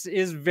 this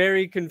is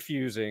very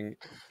confusing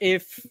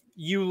if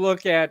you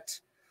look at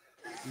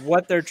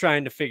what they're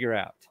trying to figure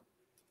out.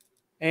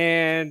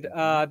 And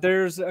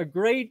there's a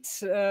great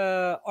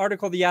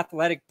article The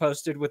Athletic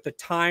posted with the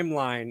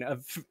timeline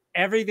of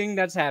everything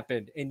that's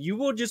happened. And you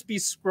will just be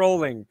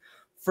scrolling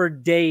for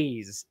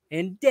days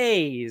and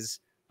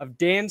days of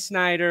Dan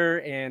Snyder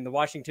and the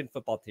Washington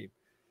football team.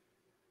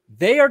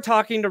 They are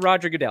talking to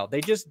Roger Goodell. They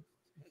just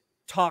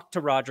talked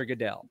to Roger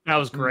Goodell. That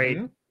was great.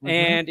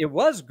 And it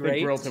was great.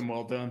 They grilled him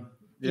well done.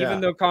 Even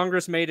though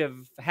Congress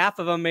half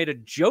of them made a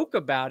joke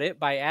about it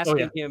by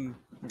asking him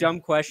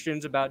dumb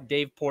questions about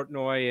Dave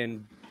Portnoy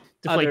and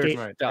other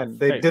stuff. And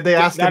did they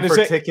ask him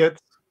for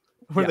tickets?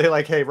 Were they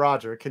like, hey,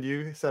 Roger, can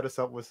you set us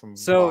up with some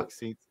box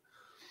seats?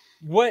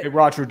 Hey,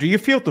 Roger, do you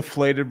feel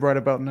deflated right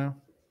about now?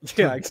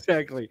 Yeah,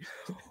 exactly.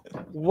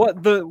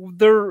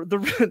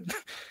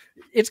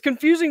 It's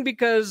confusing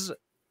because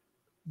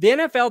the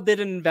NFL did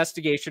an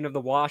investigation of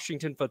the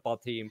Washington football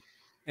team,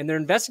 and they're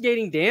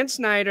investigating Dan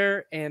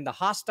Snyder and the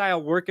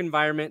hostile work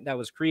environment that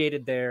was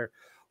created there,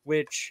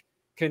 which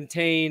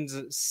contains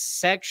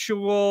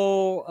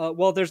sexual.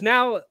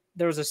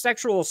 There was a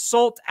sexual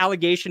assault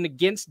allegation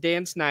against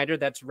Dan Snyder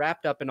that's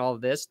wrapped up in all of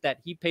this that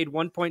he paid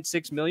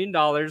 $1.6 million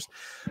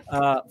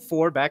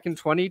for back in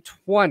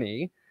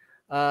 2020.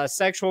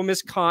 Sexual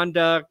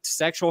misconduct,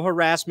 sexual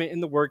harassment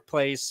in the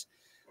workplace.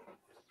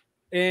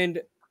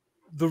 And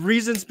the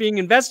reasons being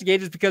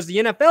investigated is because the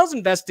NFL's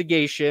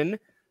investigation,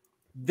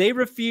 they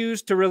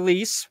refused to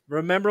release.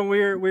 Remember, we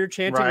were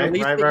chanting,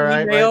 release the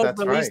emails,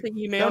 release the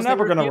emails. They're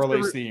never going to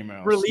release the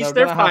emails. Release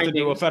their findings. Have to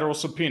do a federal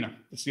subpoena.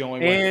 It's the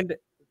only way. And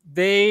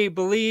they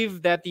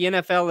believe that the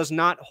NFL is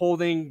not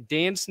holding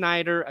Dan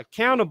Snyder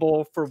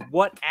accountable for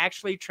what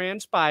actually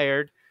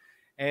transpired.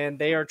 And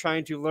they are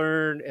trying to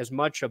learn as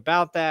much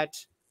about that.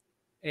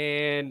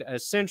 And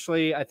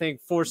essentially, I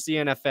think, force the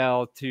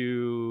NFL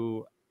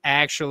to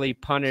actually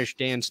punish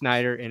Dan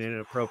Snyder in an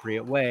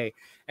appropriate way.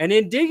 And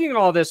in digging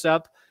all this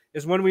up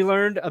is when we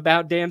learned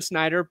about Dan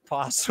Snyder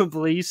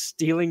possibly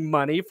stealing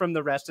money from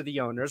the rest of the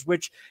owners,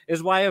 which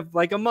is why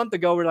like a month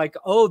ago, we're like,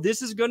 oh,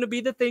 this is going to be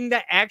the thing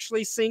that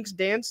actually sinks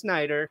Dan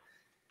Snyder.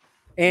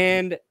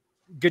 And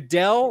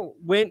Goodell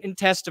went and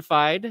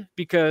testified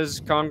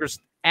because Congress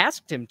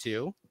asked him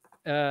to.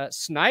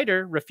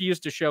 Snyder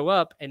refused to show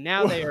up, and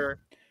now they are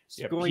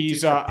going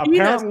to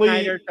apparently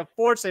Snyder to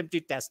force him to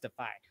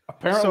testify.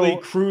 Apparently,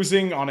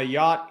 cruising on a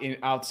yacht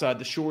outside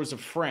the shores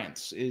of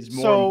France is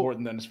more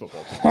important than his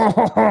football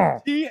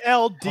team.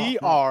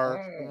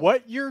 TLDR,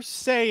 what you're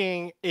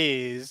saying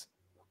is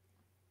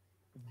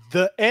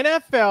the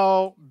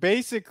NFL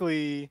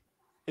basically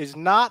is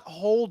not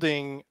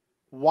holding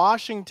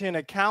Washington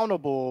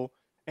accountable,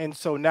 and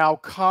so now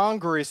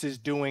Congress is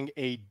doing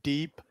a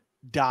deep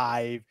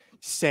dive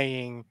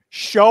saying,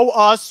 show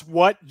us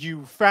what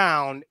you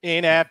found,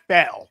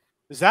 NFL.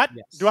 Is that,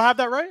 do I have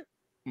that right?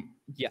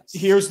 Yes.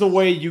 Here's the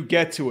way you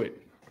get to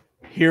it.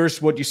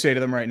 Here's what you say to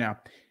them right now.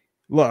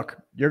 Look,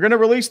 you're going to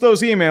release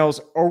those emails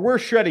or we're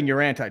shredding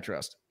your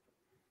antitrust.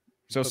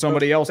 So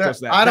somebody else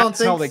does that. I don't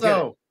think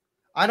so.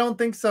 I don't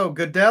think so.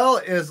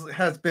 Goodell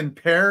has been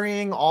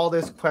parrying all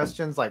these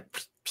questions like,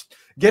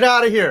 get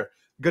out of here.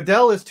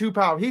 Goodell is too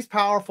powerful. He's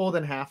powerful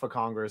than half of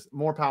Congress,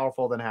 more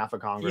powerful than half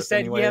of Congress. He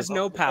said he has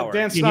no power.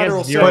 Dan Snyder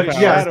will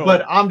say,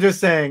 but I'm just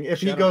saying,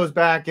 if he goes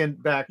back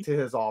to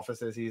his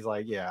offices, he's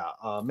like,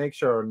 make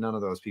sure none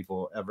of those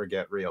people ever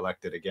get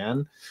reelected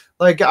again.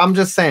 Like, I'm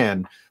just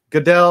saying,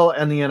 Goodell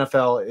and the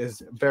NFL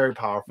is very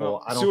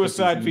powerful. I don't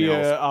suicide think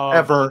via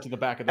ever to the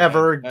back of the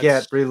ever head.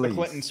 get released.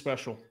 Clinton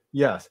special.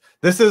 Yes.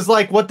 This is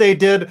like what they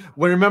did.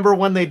 Remember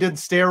when they did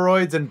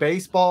steroids in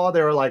baseball?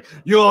 They were like,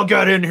 you'll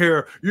get in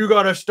here. You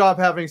got to stop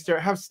having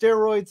steroids. Have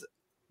steroids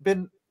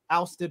been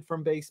ousted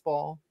from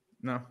baseball?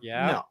 No.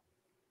 Yeah.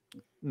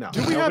 No.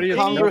 Do we have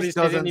Congress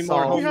doesn't any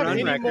solve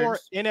more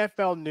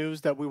NFL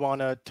news that we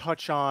want to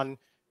touch on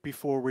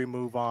before we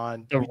move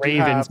on? The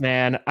Ravens,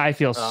 man. I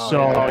feel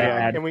so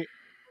bad.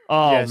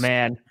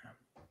 Man.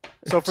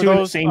 So for Two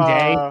those same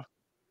day.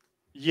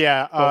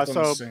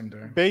 So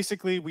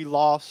basically we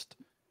lost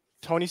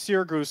Tony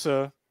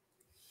Siragusa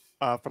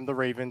from the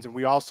Ravens, and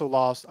we also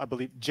lost, I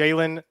believe,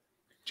 Jalen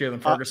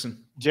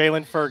Ferguson.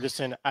 Jalen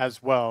Ferguson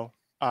as well.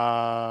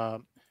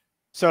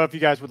 So if you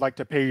guys would like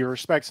to pay your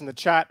respects in the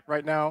chat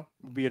right now,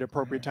 would be an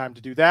appropriate time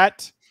to do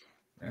that.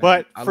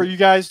 But for you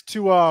guys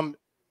to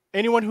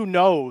anyone who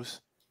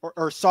knows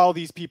or saw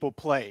these people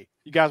play,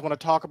 you guys want to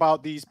talk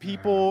about these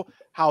people,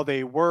 how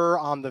they were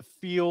on the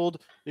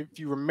field, if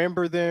you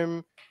remember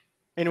them.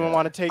 Anyone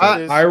want to take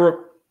this?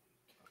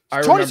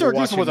 Tony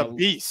Siragusa was a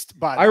beast.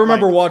 But I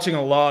remember watching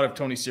a lot of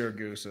Tony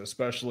Siragusa,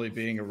 especially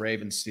being a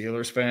Ravens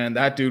Steelers fan.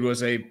 That dude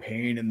was a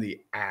pain in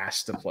the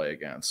ass to play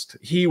against.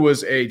 He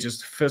was a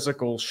just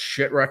physical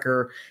shit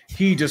wrecker.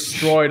 He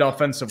destroyed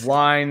offensive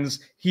lines.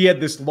 He had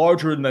this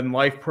larger than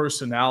life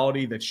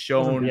personality that's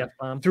shown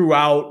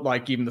throughout,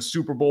 like even the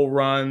Super Bowl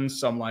runs.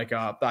 Some like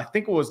I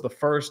think it was the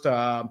first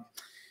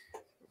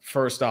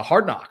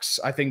Hard Knocks.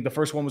 I think the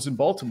first one was in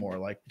Baltimore.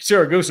 Like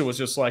Siragusa was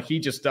just like, he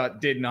just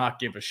did not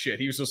give a shit.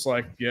 He was just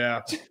like,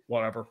 yeah,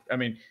 whatever. I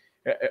mean,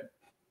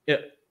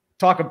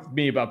 talk to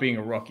me about being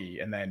a rookie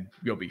and then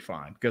you'll be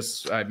fine.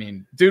 Because I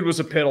mean, dude was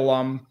a Pitt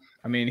alum.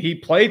 I mean, he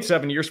played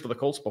 7 years for the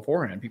Colts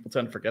beforehand. People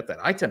tend to forget that.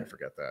 I tend to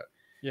forget that.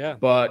 Yeah.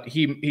 But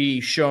he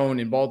shone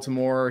in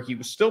Baltimore. He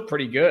was still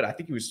pretty good. I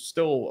think he was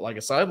still like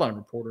a sideline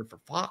reporter for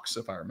Fox,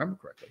 if I remember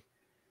correctly.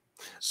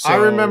 So, I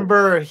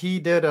remember he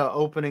did an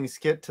opening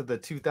skit to the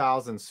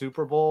 2000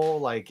 Super Bowl,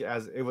 like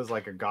as it was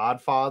like a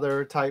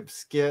Godfather type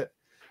skit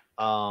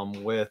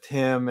with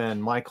him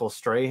and Michael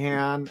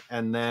Strahan,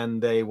 and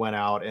then they went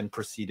out and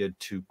proceeded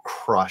to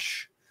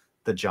crush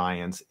the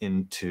Giants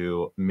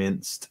into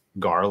minced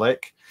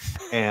garlic,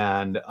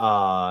 and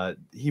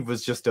he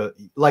was just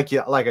like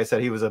I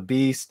said, he was a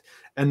beast.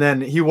 And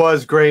then he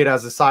was great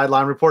as a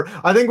sideline reporter.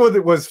 I think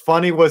what was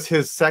funny was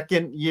his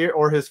second year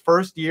or his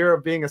first year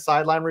of being a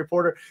sideline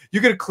reporter. You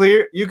could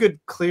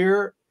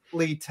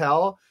clearly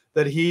tell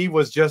that he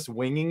was just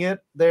winging it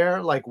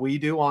there like we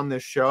do on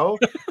this show.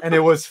 And it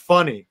was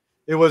funny.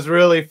 It was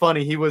really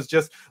funny. He was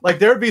just like,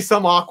 there'd be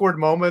some awkward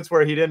moments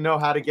where he didn't know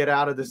how to get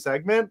out of the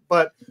segment.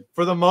 But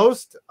for the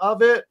most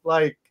of it,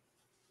 like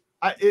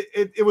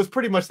it was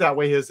pretty much that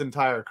way his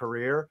entire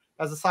career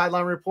as a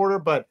sideline reporter.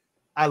 But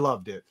I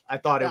loved it. I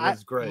thought it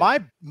was great.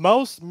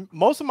 Most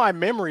of my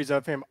memories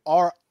of him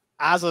are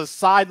as a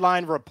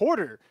sideline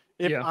reporter.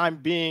 If I'm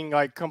being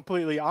like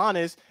completely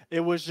honest, it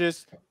was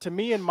just, to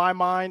me in my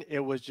mind, it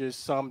was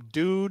just some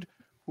dude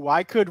who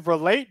I could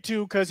relate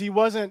to because he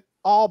wasn't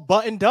all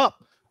buttoned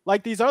up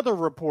like these other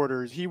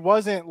reporters. He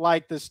wasn't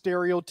like the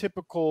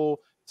stereotypical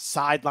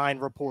sideline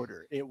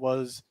reporter. It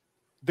was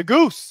the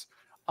goose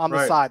on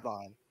the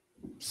sideline.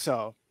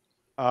 So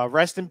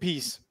rest in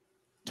peace,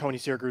 Tony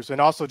Siragusa,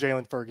 and also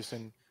Jalen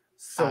Ferguson.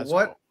 So what?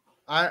 Well.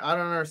 I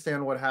don't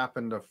understand what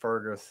happened to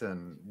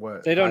Ferguson.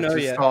 What they don't know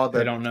yet.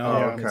 They don't know.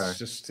 Oh, okay.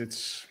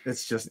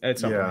 It's just up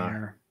in the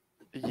air.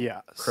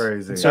 Yeah,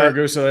 crazy.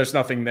 Siragusa, there's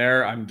nothing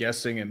there. I'm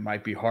guessing it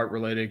might be heart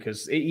related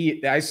because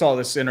I saw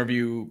this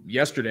interview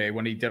yesterday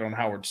when he did on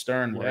Howard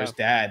Stern where his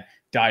dad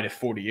died at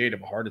 48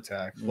 of a heart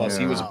attack. Plus,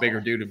 he was a bigger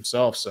dude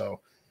himself,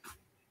 so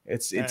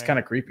it's kind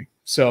of creepy.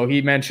 So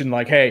he mentioned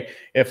like, hey,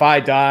 if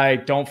I die,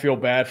 don't feel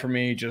bad for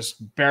me.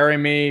 Just bury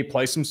me,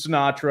 play some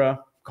Sinatra,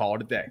 call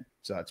it a day.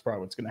 So that's probably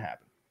what's going to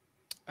happen.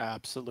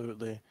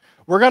 Absolutely.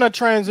 We're going to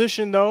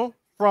transition, though,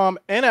 from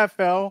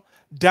NFL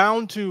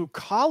down to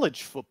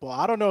college football.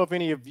 I don't know if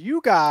any of you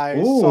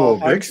guys saw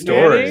big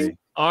story.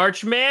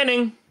 Arch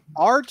Manning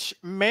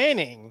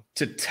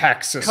To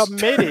Texas.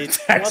 Committed.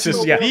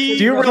 Texas, yeah. Do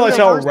you realize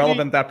how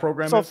relevant that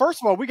program is? So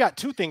first of all, we got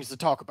two things to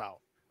talk about.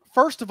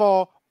 First of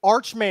all,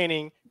 Arch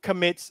Manning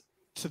commits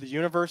to the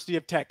University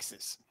of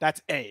Texas. That's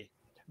A.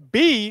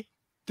 B,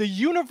 the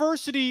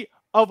University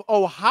of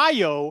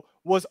Ohio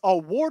was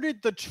awarded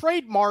the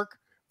trademark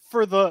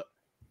for the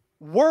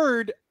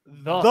word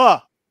the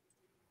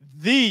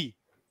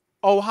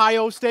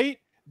Ohio State.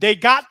 They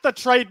got the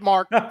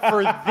trademark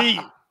for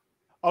the.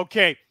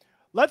 Okay,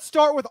 let's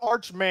start with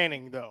Arch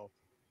Manning, though.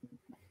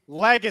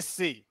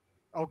 Legacy,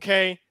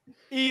 okay?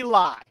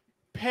 Eli,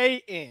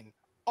 Peyton,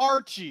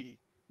 Archie,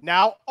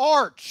 now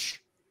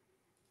Arch.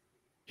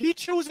 He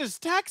chooses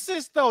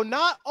Texas, though,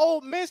 not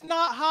Ole Miss,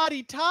 not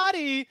Hotty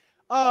Toddy.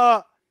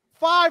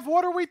 Five,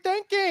 what are we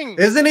thinking?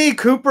 Isn't he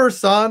Cooper's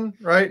son,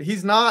 right?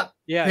 He's not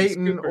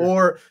Peyton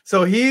or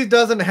so he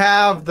doesn't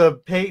have the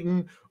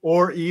Peyton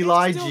or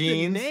Eli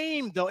genes. The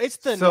name, though. It's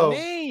the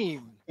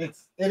name. It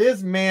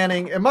is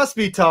Manning. It must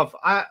be tough.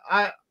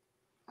 I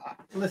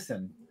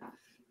listen.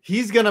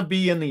 he's going to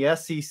be in the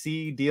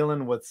SEC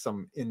dealing with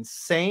some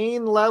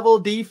insane level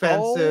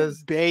defenses.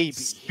 Oh, baby.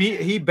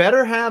 He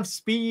better have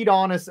speed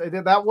on us.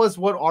 That was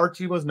what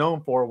Archie was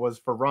known for, was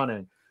for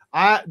running.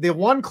 The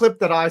one clip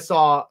that I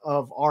saw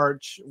of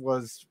Arch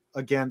was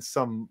against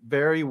some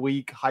very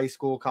weak high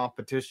school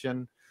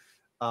competition.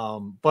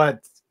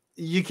 But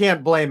you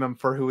can't blame him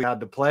for who he had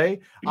to play.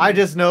 I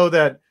just know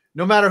that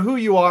no matter who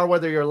you are,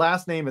 whether your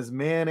last name is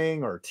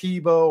Manning or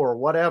Tebow or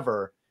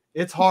whatever,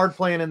 it's hard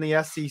playing in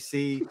the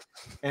SEC,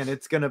 and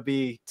it's going to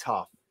be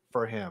tough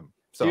for him.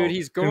 So, dude,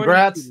 he's going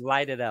congrats. to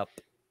light it up.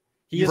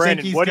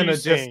 Brandon, what are you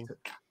saying?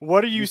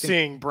 What are you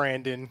saying,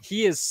 Brandon?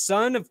 He is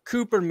son of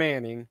Cooper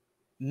Manning,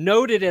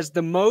 noted as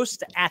the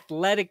most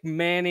athletic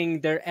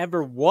Manning there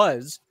ever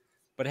was,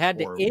 but had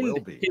to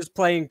end his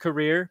playing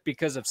career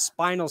because of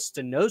spinal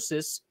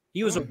stenosis.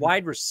 He was a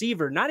wide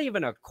receiver, not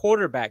even a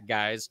quarterback,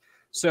 guys.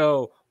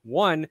 So,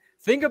 one,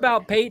 think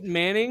about Peyton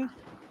Manning,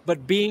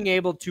 but being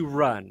able to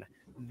run.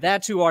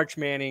 That's who Arch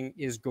Manning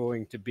is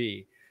going to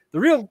be. The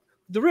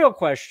real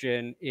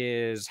question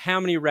is, how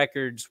many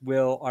records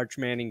will Arch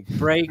Manning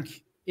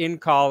break in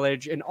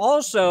college? And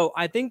also,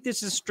 I think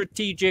this is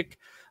strategic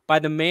by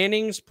the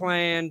Manning's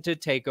plan to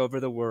take over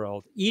the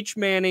world. Each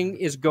Manning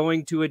is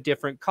going to a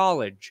different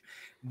college.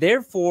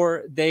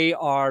 Therefore, they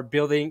are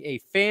building a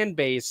fan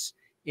base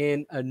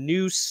in a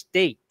new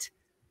state.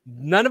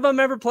 None of them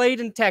ever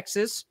played in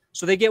Texas,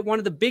 so they get one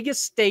of the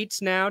biggest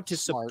states now to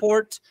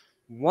support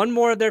one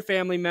more of their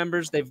family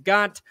members. They've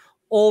got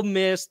Ole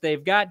Miss,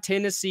 they've got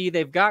Tennessee,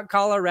 they've got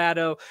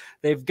Colorado,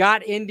 they've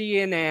got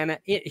Indiana.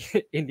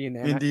 They've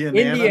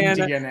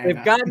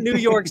got New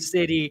York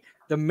City.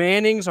 The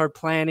Mannings are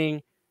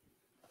planning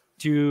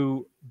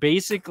to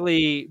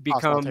basically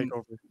become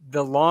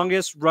the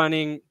longest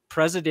running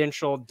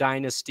presidential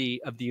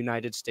dynasty of the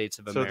United States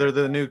of America. So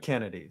they're the new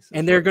Kennedys.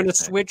 And they're going to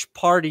switch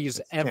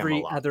parties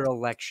every other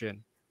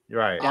election.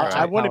 Right.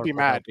 I wouldn't be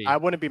mad. I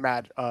wouldn't be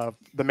mad of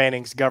the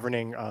Mannings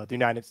governing the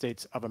United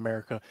States of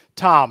America.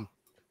 Tom,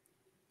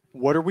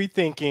 what are we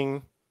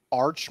thinking?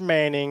 Arch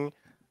Manning,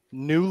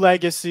 new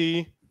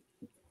legacy.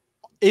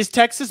 Is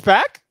Texas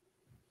back?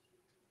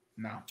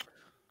 No.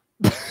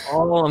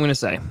 All I'm going to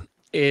say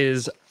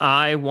is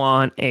I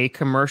want a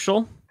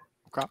commercial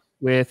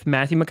with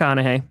Matthew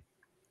McConaughey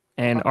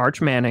and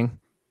Arch Manning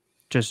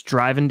just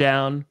driving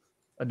down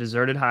a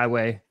deserted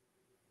highway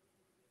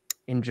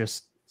in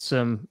just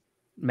some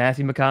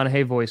Matthew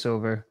McConaughey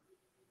voiceover,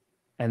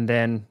 and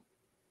then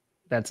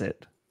that's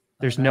it.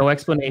 There's no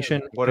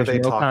explanation. What are they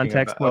no talking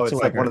context about? Oh,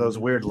 whatsoever. it's like one of those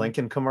weird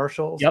Lincoln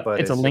commercials. Yep, but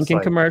it's a Lincoln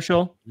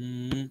commercial.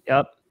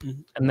 Yep,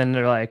 and then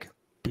they're like,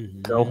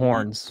 "Go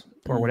horns"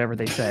 or whatever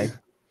they say.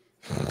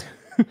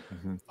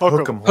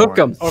 Hook 'em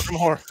horns.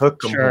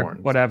 Sure,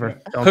 whatever.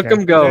 Hook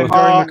 'em go. During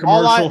the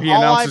commercial, he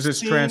announces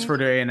his transfer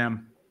to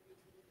A&M.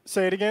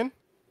 Say it again.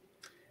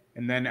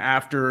 And then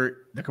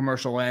after the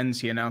commercial ends,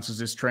 he announces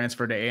his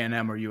transfer to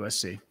A&M or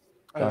USC.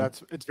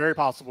 It's very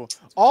possible.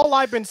 All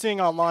I've been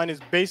seeing online is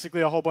basically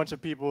a whole bunch of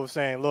people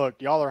saying,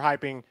 look, y'all are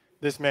hyping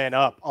this man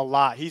up a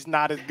lot. He's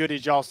not as good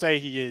as y'all say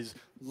he is.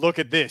 Look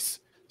at this.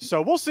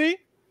 So we'll see.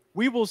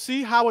 We will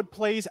see how it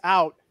plays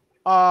out.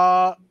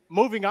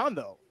 Moving on,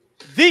 though.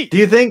 Do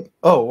you think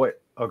 – oh, wait.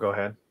 Oh, go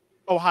ahead.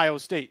 Ohio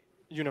State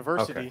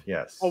University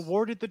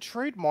awarded the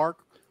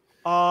trademark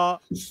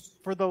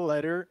for the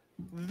letter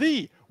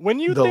the. When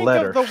you think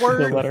of the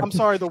word,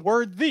 the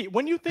word the.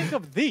 When you think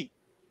of the,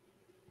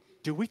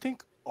 do we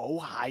think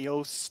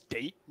Ohio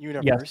State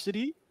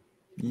University?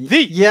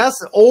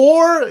 Yes,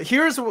 or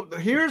here's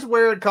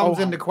where it comes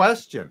into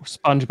question.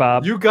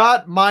 SpongeBob. You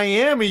got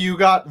Miami, you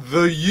got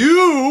the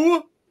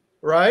U,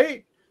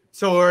 right?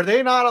 So are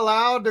they not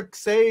allowed to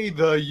say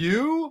the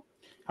U?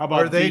 How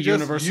about the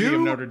University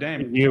of Notre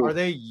Dame? Are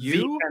they U?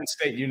 The Penn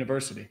State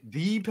University.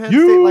 The Penn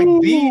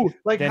State,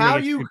 like how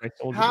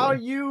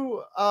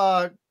you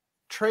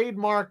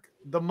trademark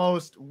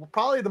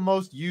probably the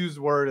most used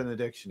word in the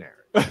dictionary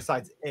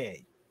besides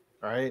A,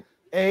 right?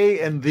 A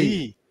and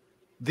the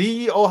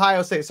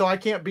Ohio State. So I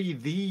can't be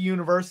the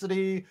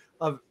University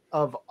of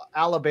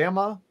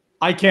Alabama.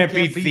 I can't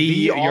be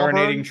the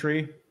urinating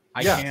tree.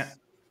 I can't.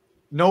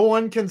 No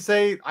one can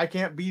say I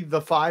can't be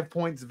the 5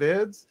 points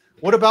vids.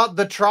 What about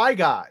the Try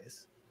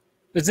Guys?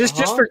 Is this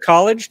just for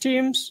college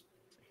teams?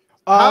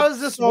 How does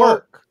this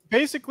work?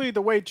 Basically,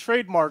 the way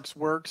trademarks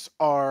works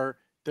are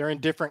they're in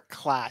different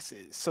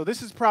classes. So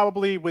this is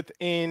probably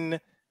within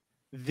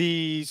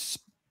the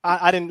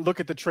I didn't look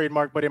at the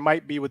trademark, but it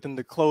might be within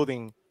the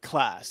clothing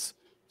class.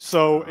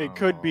 So it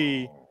could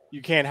be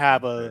you can't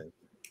have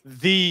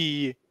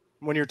the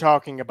when you're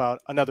talking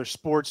about another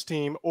sports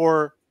team,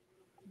 or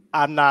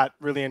I'm not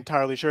really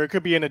entirely sure. It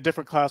could be in a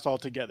different class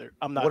altogether.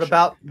 I'm not sure. What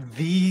about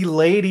the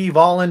Lady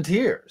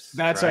Volunteers?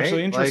 That's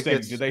actually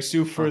interesting. Do they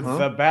sue for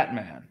the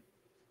Batman?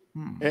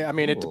 I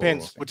mean, it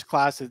depends which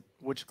class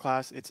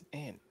it's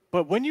in.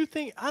 But when you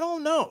think, I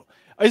don't know.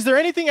 Is there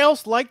anything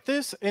else like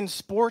this in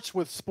sports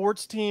with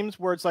sports teams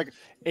where it's like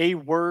a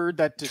word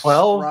that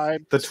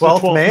describes the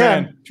 12th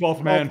man?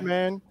 12th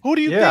man. Who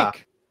do you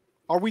think?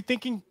 Are we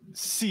thinking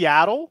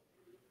Seattle?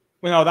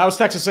 Well, no, that was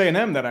Texas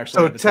A&M that actually.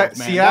 So had the 12th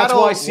man. Seattle, that's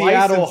why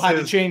Seattle had to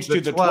licenses change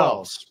to the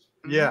 12s.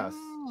 Yes,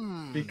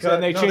 Because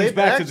they changed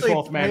back to the actually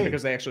 12th man paid.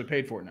 because they actually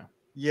paid for it now.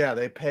 Yeah,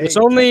 they pay. It's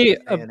only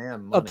A&M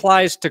money.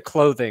 applies to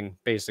clothing,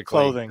 basically.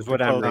 Clothing, is what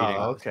to I'm clothing. reading.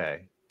 Oh,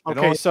 okay. It Okay,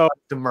 only so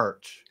applies to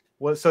merch.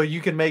 Well, so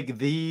you can make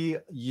the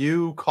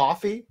U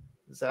coffee.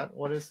 Is that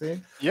what it's the?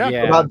 yeah,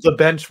 Yeah. What about the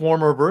bench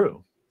warmer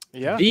brew?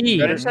 yeah. The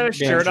Better have a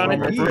shirt on it.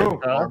 Warmer too, brew.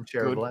 though.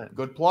 Armchair blend.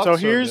 Good plug. So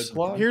sir, here's good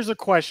plug. a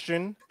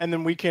question, and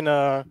then we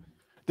can.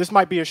 This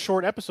might be a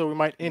short episode. We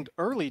might end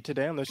early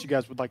today, unless you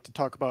guys would like to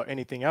talk about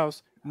anything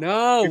else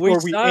No, before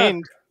we suck.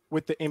 end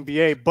with the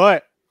NBA.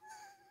 But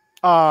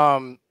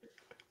what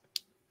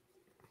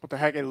the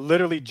heck? It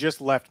literally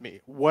just left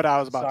me. What I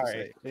was about to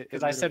say.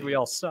 Because I said we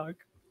all suck.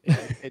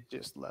 It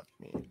just left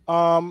me.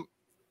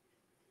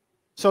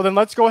 So then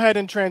let's go ahead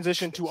and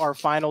transition to our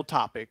final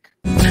topic.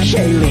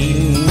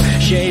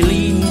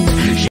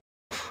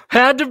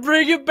 Had to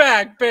bring it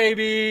back,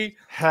 baby.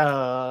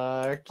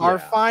 Heck Our yeah.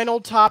 final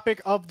topic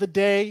of the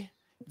day,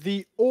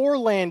 the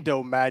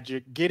Orlando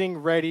Magic getting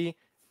ready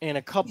in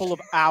a couple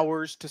of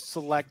hours to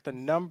select the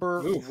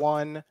number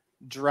 1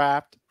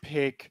 draft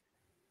pick.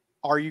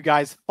 Are you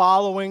guys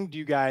following?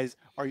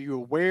 Are you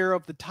aware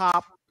of the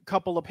top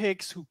couple of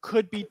picks who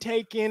could be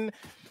taken?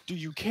 Do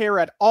you care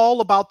at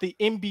all about the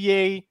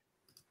NBA?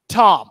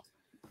 Tom.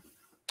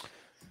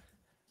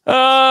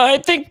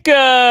 I think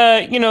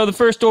the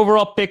first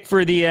overall pick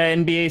for the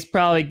NBA is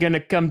probably going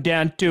to come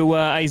down to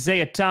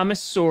Isaiah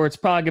Thomas, or it's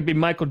probably going to be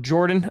Michael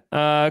Jordan.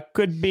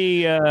 Could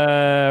be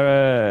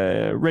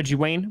Reggie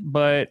Wayne,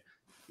 but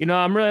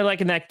I'm really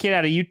liking that kid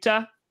out of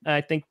Utah.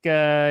 I think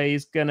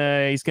he's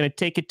gonna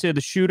take it to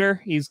the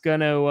shooter. He's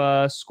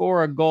gonna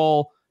score a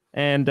goal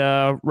and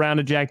round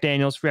of Jack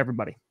Daniels for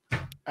everybody.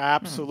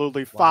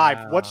 Absolutely.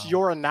 5. What's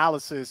your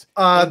analysis?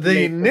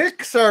 The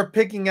Knicks are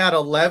picking at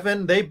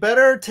 11. They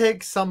better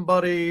take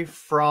somebody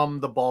from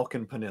the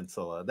Balkan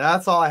Peninsula.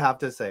 That's all I have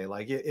to say.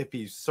 Like, if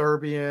he's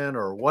Serbian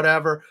or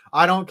whatever,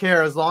 I don't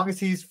care. As long as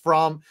he's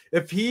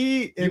if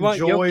he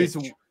enjoys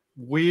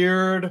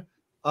weird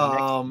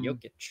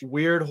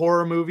weird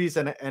horror movies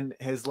and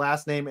his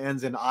last name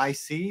ends in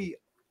IC,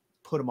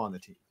 put him on the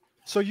team.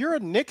 So you're a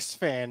Knicks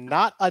fan,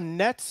 not a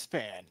Nets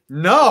fan.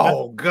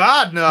 No,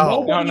 God,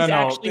 no.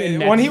 No.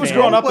 When he was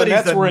growing up, the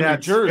Nets were in New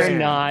Jersey. They're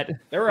not.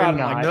 They were out in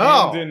like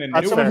No. Camden and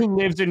That's Someone fair. who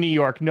lives in New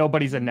York,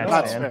 nobody's a Nets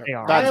That's fan. fair. They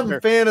are. I That's am fair.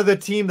 a fan of the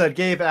team that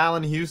gave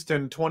Allen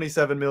Houston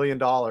 $27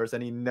 million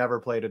and he never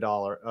played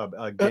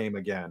a game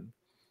again.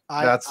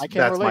 I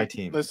can't relate. My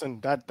team. Listen,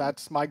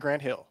 that's my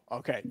Grant Hill.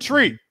 Okay.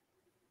 Tree,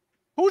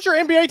 who's your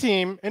NBA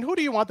team and who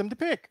do you want them to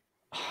pick?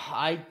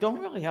 I don't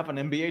really have an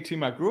NBA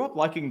team. I grew up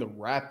liking the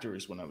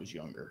Raptors when I was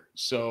younger.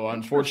 So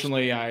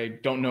unfortunately, I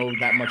don't know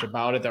that much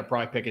about it. They're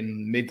probably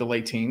picking mid to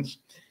late teens.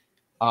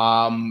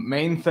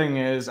 Main thing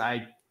is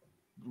I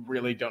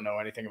really don't know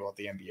anything about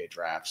the NBA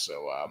draft.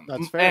 So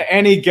That's fair.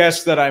 Any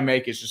guess that I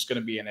make is just going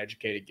to be an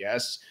educated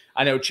guess.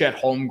 I know Chet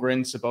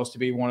Holmgren's supposed to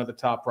be one of the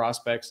top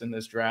prospects in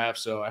this draft.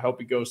 So I hope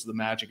he goes to the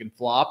Magic and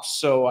flops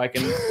so I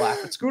can laugh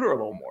at Scooter a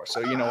little more.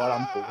 So you know what?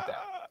 I'm cool with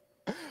that.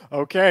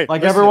 Okay.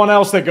 Like everyone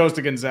else that goes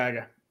to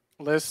Gonzaga.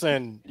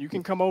 Listen, you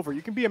can come over.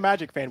 You can be a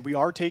Magic fan. We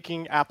are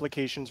taking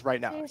applications right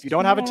now. If you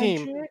don't have a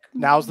team,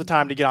 now's the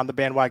time to get on the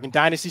bandwagon.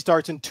 Dynasty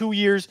starts in 2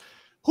 years.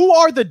 Who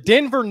are the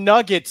Denver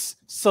Nuggets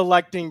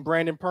selecting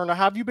Brandon Perna?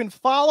 Have you been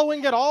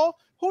following at all?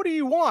 Who do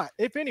you want,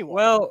 if anyone?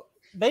 Well,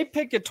 they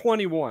pick at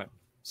 21.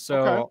 So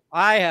Okay.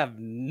 I have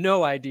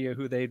no idea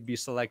who they'd be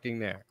selecting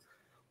there.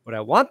 What I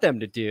want them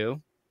to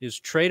do is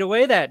trade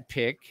away that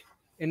pick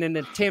in an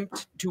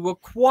attempt to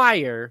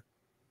acquire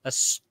a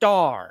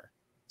star,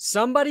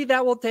 somebody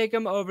that will take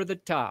them over the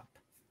top.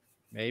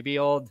 Maybe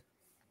old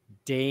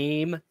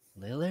Dame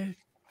Lillard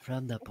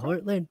from the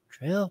Portland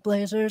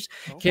Trailblazers.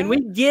 Can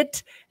we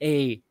get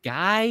a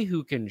guy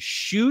who can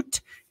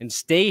shoot and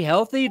stay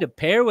healthy to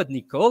pair with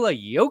Nikola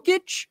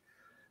Jokic?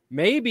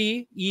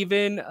 Maybe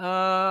even,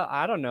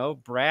 I don't know,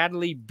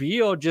 Bradley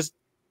Beal just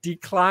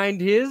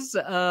declined his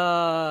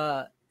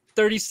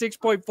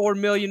 $36.4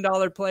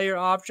 million player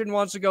option,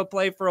 wants to go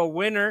play for a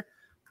winner.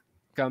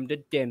 Come to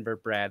Denver,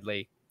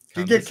 Bradley.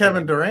 You get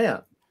Kevin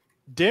Durant.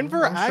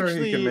 Denver I'm sure he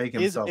actually can make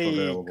is himself a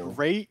available.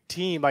 great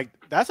team. Like,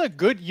 that's a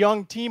good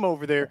young team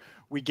over there.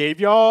 We gave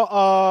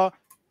y'all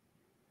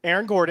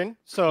Aaron Gordon.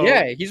 So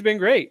Yeah, he's been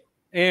great.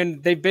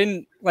 And they've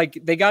been like,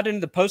 they got into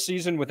the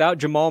postseason without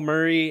Jamal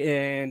Murray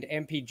and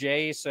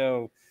MPJ.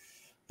 So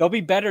they'll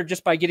be better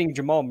just by getting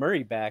Jamal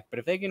Murray back. But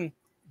if they can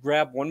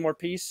grab one more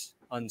piece,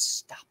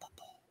 unstoppable.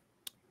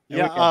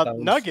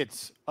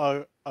 Nuggets,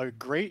 a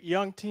great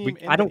young team.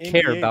 I don't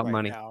care NBA about right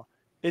money. Now.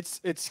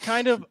 It's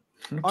kind of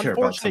I don't care about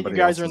unfortunate you somebody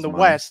guys are in else's the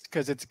money. West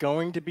because it's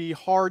going to be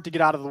hard to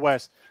get out of the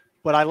West.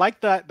 But I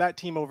like that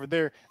team over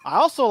there. I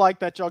also like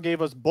that y'all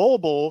gave us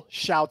Bol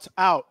shouts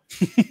out.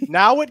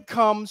 Now it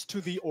comes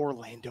to the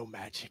Orlando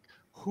Magic.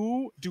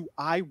 Who do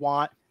I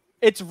want?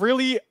 It's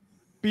really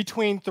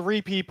between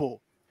 3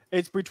 people.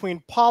 It's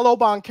between Paulo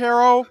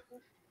Banchero,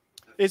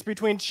 it's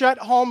between Chet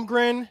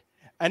Holmgren,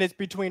 and it's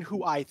between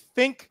who I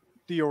think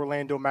the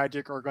Orlando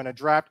Magic are going to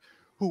draft,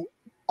 who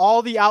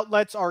all the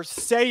outlets are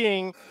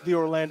saying the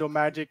Orlando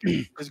Magic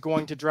is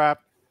going to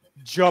draft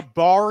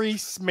Jabari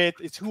Smith.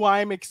 Is who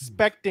I'm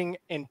expecting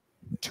in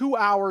 2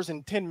 hours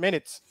and 10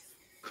 minutes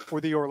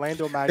for the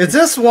Orlando Magic. Is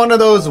this one of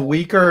those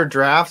weaker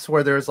drafts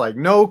where there's like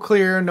no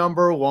clear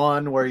number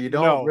one, where you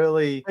don't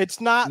really?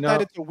 It's not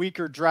that it's a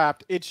weaker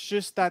draft. It's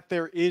just that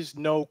there is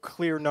no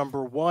clear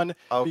number one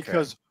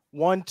because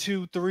 1,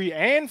 2, 3,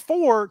 and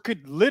 4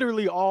 could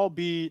literally all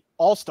be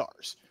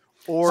all-stars.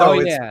 Or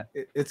so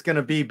it's going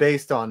to be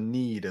based on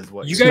need, is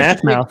what you guys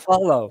should take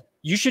Paulo.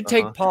 You should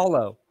take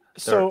Paulo.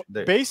 So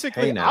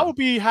basically, I would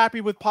be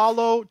happy with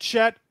Paulo,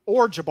 Chet,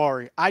 or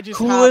Jabari. I just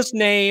coolest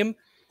name.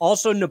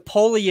 Also,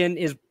 Napoleon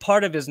is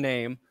part of his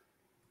name.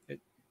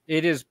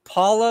 It is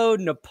Paulo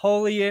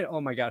Napoleon. Oh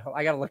my God,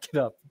 I gotta look it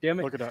up. Damn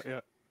it, look it up. Yeah.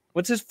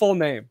 What's his full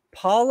name?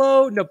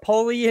 Paulo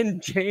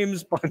Napoleon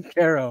James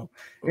Boncaro.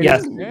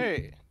 Yes.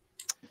 Okay.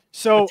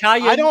 So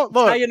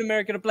Italian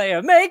American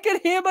player, making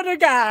him a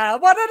guy.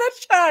 What a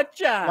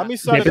cha-cha. Let me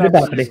set it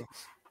up for you.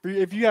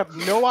 If you have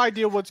no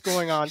idea what's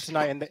going on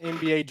tonight in the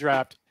NBA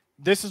draft,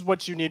 this is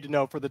what you need to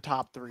know for the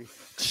top 3.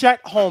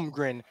 Chet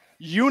Holmgren,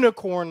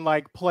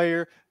 unicorn-like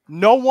player.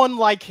 No one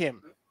like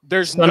him.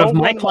 There's Son no of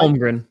Mike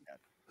Holmgren.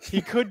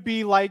 He could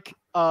be like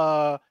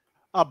a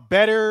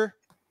better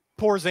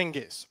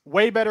Porzingis,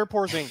 way better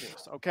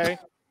Porzingis. Okay,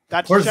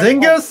 that's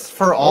Porzingis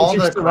for all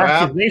the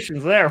crap.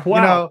 There, wow.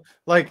 You know,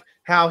 like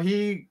how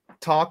he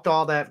talked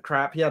all that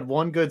crap. He had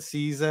one good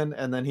season,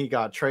 and then he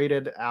got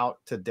traded out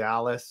to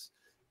Dallas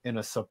in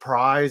a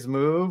surprise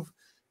move,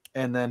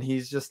 and then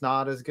he's just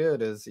not as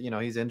good as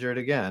he's injured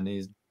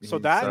again. So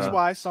that's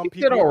why some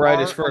people did all right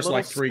his first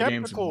like 3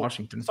 games in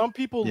Washington. Some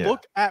people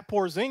look at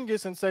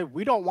Porzingis and say,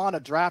 we don't want to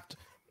draft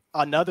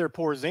another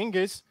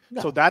Porzingis.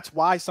 No. So that's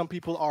why some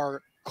people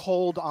are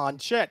cold on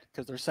Chet,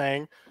 because they're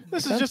saying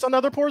this is just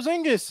another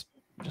Porzingis.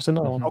 Just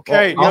another one.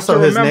 Okay. Well, also,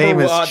 his name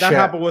is that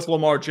happened with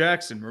Lamar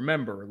Jackson.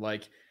 Remember,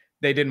 like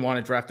they didn't want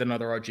to draft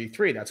another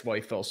RG3. That's why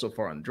he fell so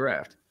far in the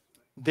draft.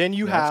 Then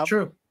you That's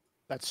true.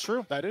 That's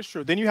true. That is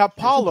true. Then you have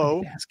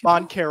Paulo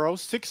Boncaro,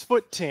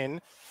 6'10".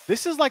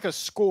 This is like a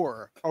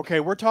scorer.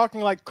 Okay, we're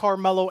talking like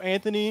Carmelo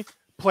Anthony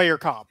player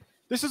comp.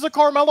 This is a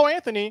Carmelo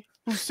Anthony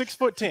who's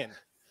 6'10".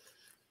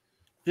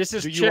 This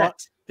is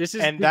Chet. This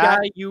is the guy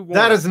you want.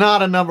 That is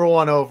not a number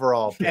 1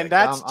 overall pick. And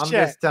that's I'm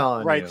Chet just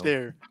telling right you.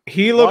 there.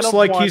 He looks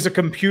like he's a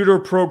computer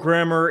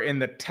programmer in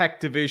the tech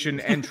division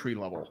entry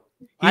level.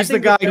 He's the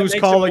guy who's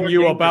calling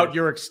you about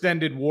your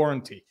extended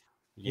warranty.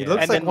 He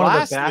looks like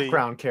one of the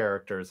background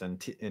characters in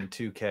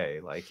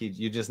 2K. Like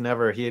he just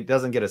never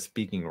doesn't get a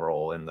speaking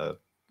role in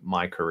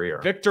my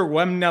career. Victor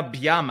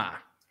Wembanyama.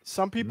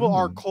 Some people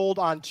are cold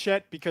on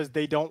Chet because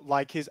they don't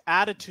like his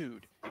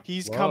attitude.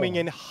 He's coming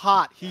in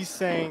hot. He's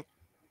saying,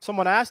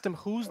 someone asked him,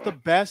 who's the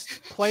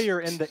best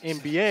player in the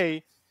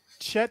NBA?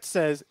 Chet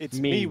says, it's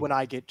me when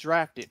I get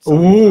drafted. So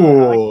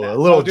like a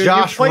little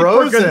Josh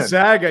Rosen.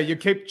 Gonzaga, you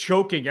keep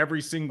choking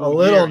every single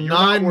year. A little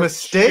 9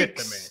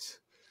 mistakes.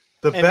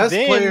 The best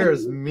player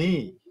is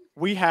me.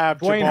 We have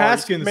Dwayne Jabari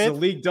Haskins, Smith. the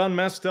league done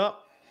messed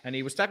up, and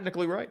he was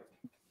technically right.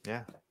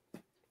 Yeah.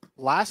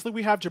 Lastly,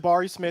 we have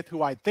Jabari Smith,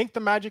 who I think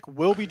the Magic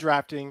will be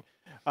drafting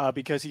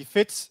because he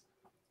fits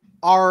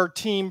our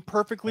team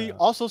perfectly.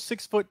 Also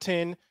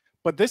 6'10",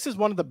 but this is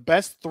one of the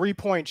best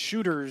 3-point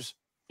shooters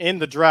in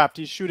the draft.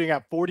 He's shooting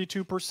at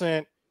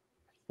 42%,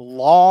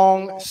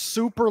 long,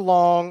 super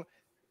long,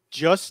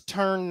 just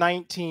turned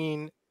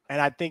 19,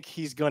 and I think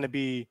he's going to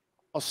be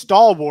a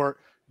stalwart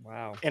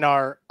in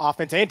our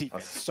offense and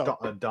defense. So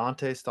a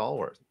Dante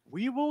stalwart.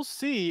 We will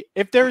see.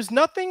 If there's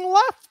nothing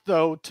left,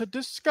 though, to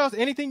discuss,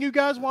 anything you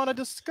guys want to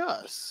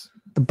discuss?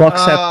 The Bucks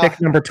have pick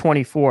number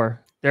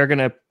 24. They're going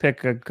to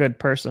pick a good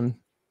person.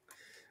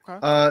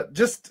 Okay.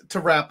 Just to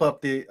wrap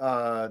up, the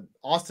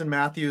Austin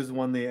Matthews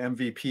won the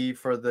MVP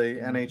for the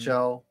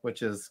NHL,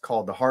 which is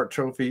called the Hart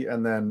Trophy,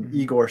 and then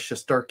Igor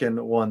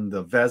Shesterkin won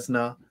the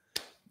Vezina,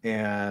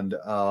 and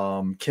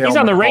he's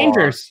on the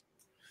Rangers.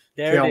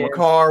 Cale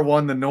Makar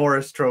won the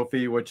Norris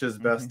Trophy, which is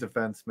best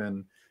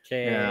defenseman.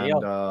 And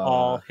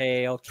all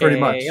hail, pretty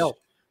much.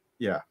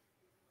 Yeah.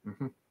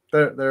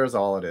 There's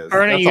all it is.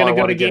 Ernie, you gonna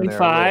go to Game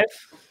 5?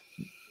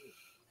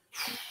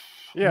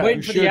 Yeah,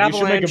 waiting for the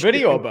Avalanche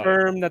to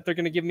confirm that they're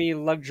going to give me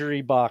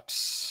luxury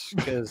box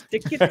because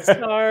tickets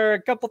are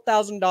a couple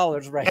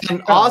 $1,000 right now.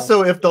 And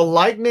also, if the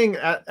Lightning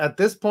at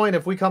this point,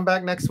 if we come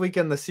back next week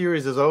and the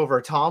series is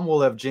over, Tom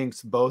will have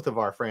jinxed both of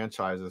our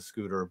franchises,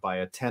 Scooter, by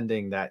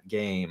attending that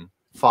Game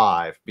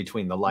 5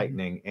 between the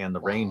Lightning and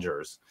the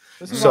Rangers.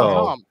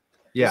 So.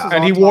 Yeah,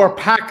 and he wore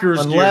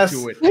Packers gear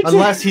to it.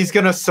 Unless he's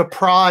going to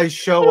surprise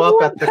show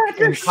up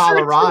in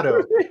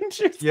Colorado.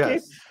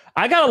 Yes.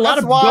 I got a lot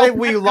of why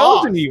we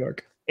lost in New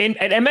York. At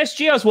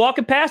MSG, I was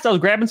walking past. I was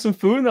grabbing some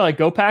food, and they're like,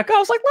 "Go Pack!" I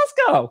was like, "Let's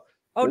go."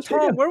 Oh,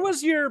 Tom, where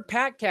was your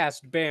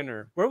Packcast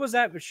banner? Where was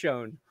that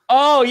shown?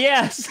 Oh,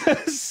 yes.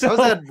 So, was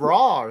that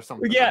Raw or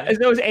something? Yeah, right?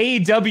 It was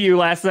AEW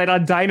last night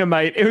on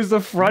Dynamite. It was the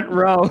front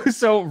row.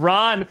 So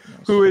Ron,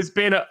 who has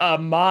been a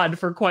mod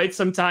for quite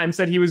some time,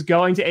 said he was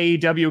going to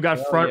AEW,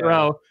 got front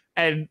row,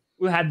 and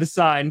had the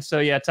sign. So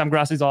yeah, Tom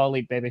Grassi's all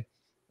elite, baby.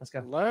 Let's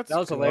go. That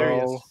was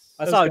hilarious.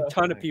 I saw a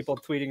ton of people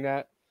tweeting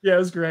that. Yeah, it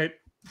was great.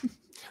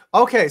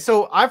 Okay,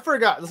 so I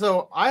forgot.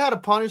 So I had a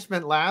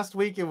punishment last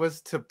week. It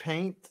was to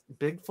paint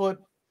Bigfoot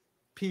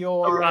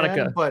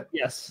Erotica. But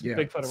yes, yeah.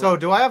 Bigfoot. So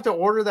do I have to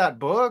order that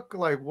book?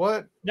 Like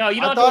what? No, you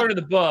don't have to order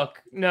the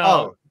book. No.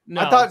 Oh, no.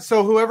 I thought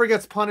so. Whoever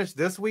gets punished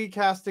this week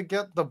has to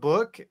get the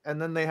book,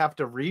 and then they have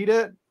to read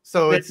it.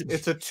 So it's a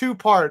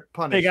 2-part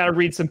punishment. They got to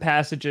read some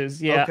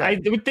passages. Yeah, Okay. I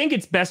would think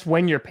it's best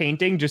when you're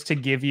painting, just to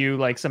give you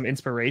like some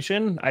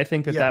inspiration. I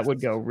think that would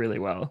go really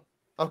well.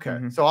 Okay,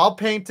 so I'll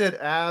paint it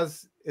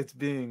as it's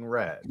being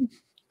read.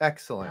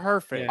 Excellent.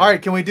 Perfect. All right,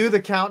 can we do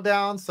the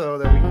countdown so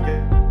that we can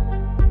get?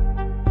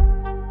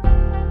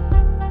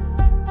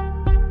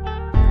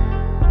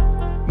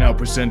 Now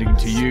presenting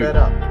to you, Sped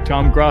up.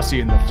 Tom Grossi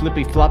in the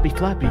Flippy Floppy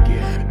Flappy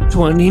game.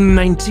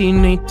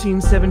 2019, 18,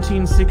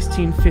 17,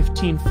 16,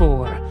 15,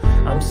 4.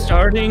 I'm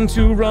starting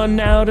to run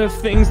out of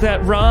things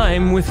that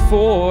rhyme with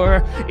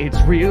 4. It's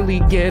really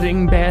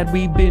getting bad.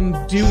 We've been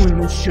doing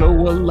the show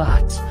a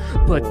lot,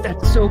 but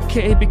that's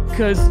okay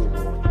because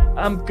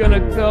I'm gonna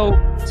go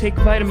take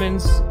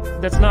vitamins.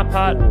 That's not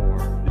pot.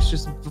 It's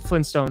just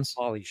Flintstones.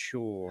 Ollie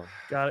Shore.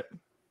 Got it.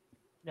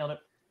 Nailed it.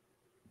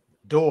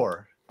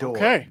 Door.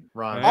 Okay.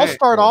 Ron. I'll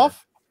start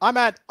off. I'm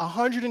at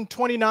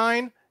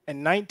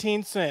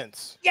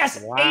 129.19. Yes,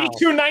 Wow.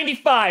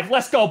 82.95.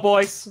 Let's go,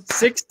 boys.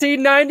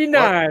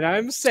 $16.99.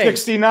 I'm safe.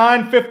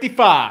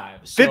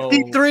 69.55.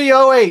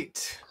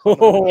 5308. Who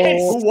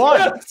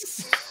won?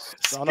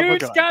 Son of a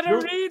Scoot's gun. gotta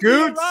read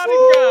Scoots. the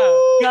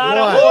erotica.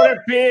 Gotta What?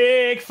 order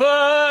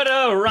Bigfoot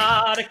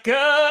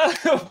erotica.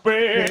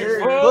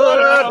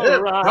 Bigfoot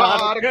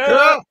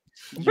erotica.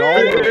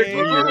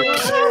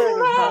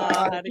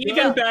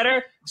 Even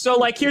better. So,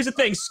 like, here's the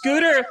thing.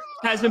 Scooter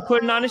has been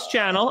putting on his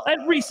channel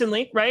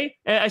recently, right?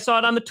 I saw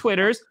it on the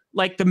Twitters,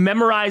 like the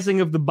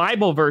memorizing of the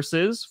Bible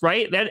verses,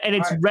 right? And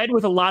it's read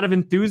with a lot of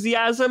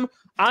enthusiasm.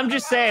 I'm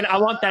just saying, I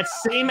want that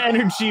same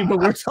energy, but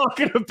we're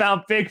talking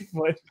about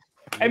Bigfoot.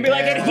 And be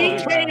like, and he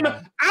came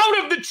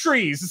out of the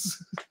trees.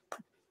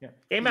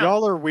 Came out.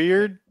 Y'all are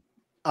weird.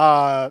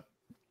 I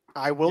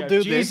will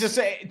do Jesus,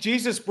 this.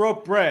 Jesus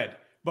broke bread,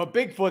 but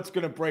Bigfoot's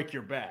gonna break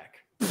your back.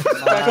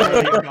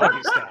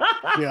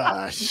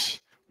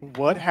 Gosh,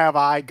 what have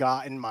I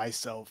gotten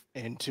myself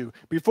into?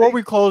 Before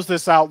we close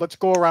this out, let's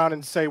go around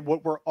and say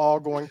what we're all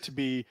going to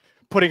be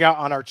putting out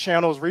on our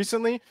channels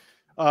recently.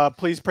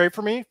 Please pray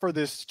for me for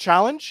this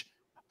challenge.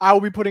 I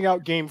will be putting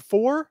out Game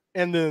 4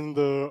 and then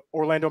the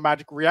Orlando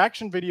Magic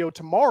reaction video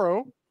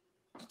tomorrow.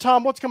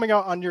 Tom, what's coming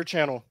out on your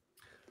channel?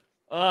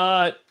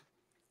 I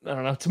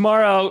don't know.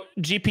 Tomorrow,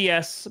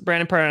 GPS,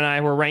 Brandon Parr and I,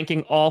 we're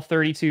ranking all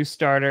 32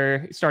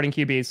 starting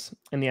QBs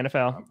in the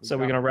NFL. So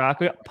we're gonna rock.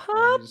 We got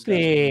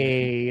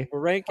Poppy. We're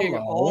ranking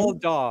all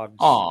dogs.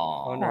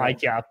 Aw.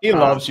 Like, yeah, He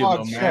loves you, Dog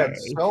though, shed man.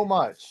 so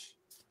much.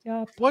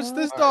 What's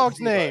this All right, dog's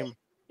Zero. name?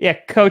 Yeah,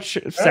 Coach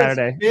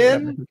Saturday.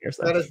 Finn. Who cares,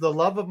 though? That is the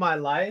love of my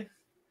life.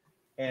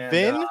 And,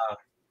 Finn?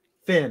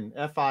 Finn.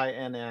 Finn.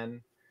 Finn.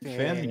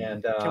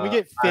 And Can we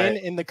get Finn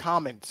in the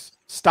comments?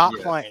 Stop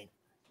Yeah. playing.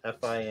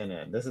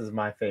 Finn. This is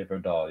my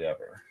favorite dog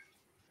ever.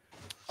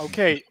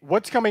 Okay,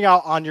 what's coming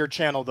out on your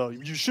channel though?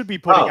 You should be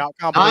putting out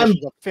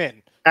compilations of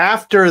Finn.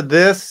 After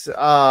this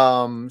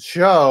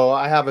show,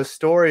 I have a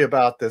story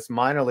about this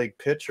minor league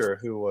pitcher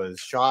who was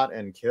shot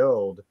and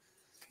killed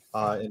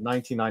in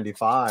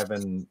 1995,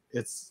 and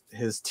it's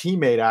his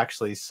teammate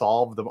actually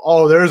solved them.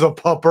 Oh, there's a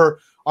pupper.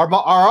 Are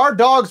our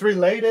dogs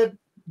related?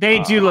 They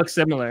do look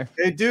similar.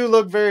 They do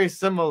look very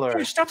similar.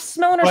 Hey, stop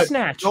smelling our But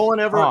snatch. no one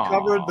ever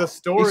covered the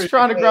story. He's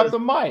trying to grab because the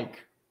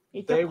mic.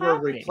 They were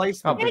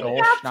replacement. Big dogs.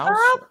 old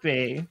schnauzer.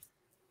 Puppy.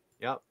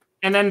 Yep.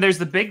 And then there's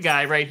the big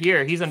guy right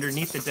here. He's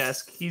underneath the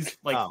desk. He's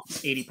like Oh.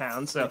 80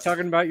 pounds. So You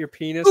talking about your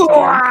penis? Ooh,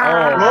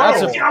 Tom?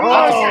 That's a- look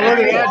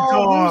at that Oh,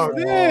 dog.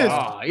 who's this?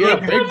 Ah, you're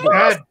a big boy.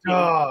 That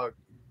dog.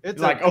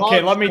 It's Like, a okay,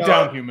 dog let me dog.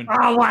 down, human.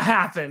 oh, what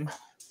happened?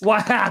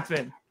 What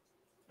happened?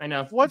 I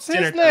know. What's It's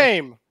dinner his time.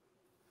 name?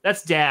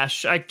 That's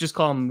Dash. I just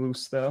call him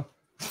Moose though.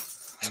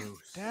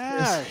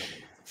 Dash.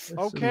 This is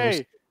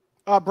Okay.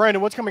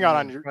 Brandon, what's coming out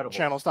on your Incredible.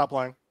 channel? Stop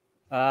playing.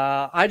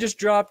 I just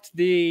dropped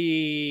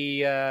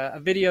a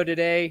video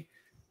today.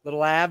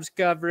 Little Avs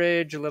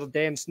coverage, a little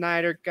Dan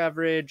Snyder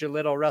coverage, a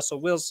little Russell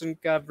Wilson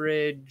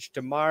coverage.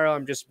 Tomorrow,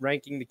 I'm just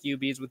ranking the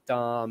QBs with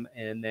Tom,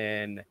 and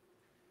then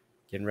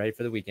getting ready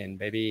for the weekend,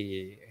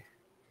 baby.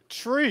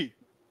 Tree.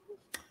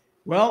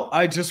 Well,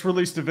 I just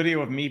released a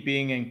video of me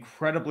being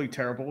incredibly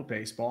terrible at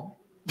baseball.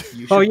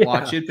 You should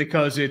watch it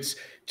because it's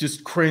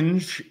just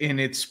cringe in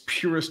its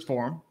purest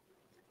form.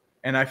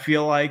 And I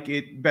feel like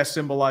it best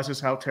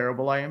symbolizes how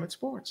terrible I am at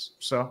sports.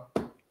 So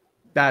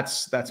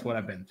that's what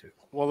I've been to.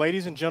 Well,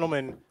 ladies and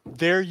gentlemen,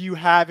 there you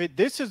have it.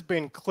 This has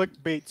been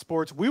Clickbait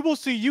Sports. We will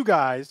see you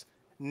guys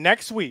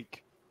next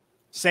week.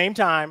 Same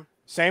time,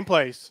 same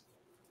place.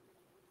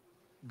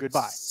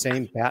 Goodbye.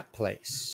 Same bat place.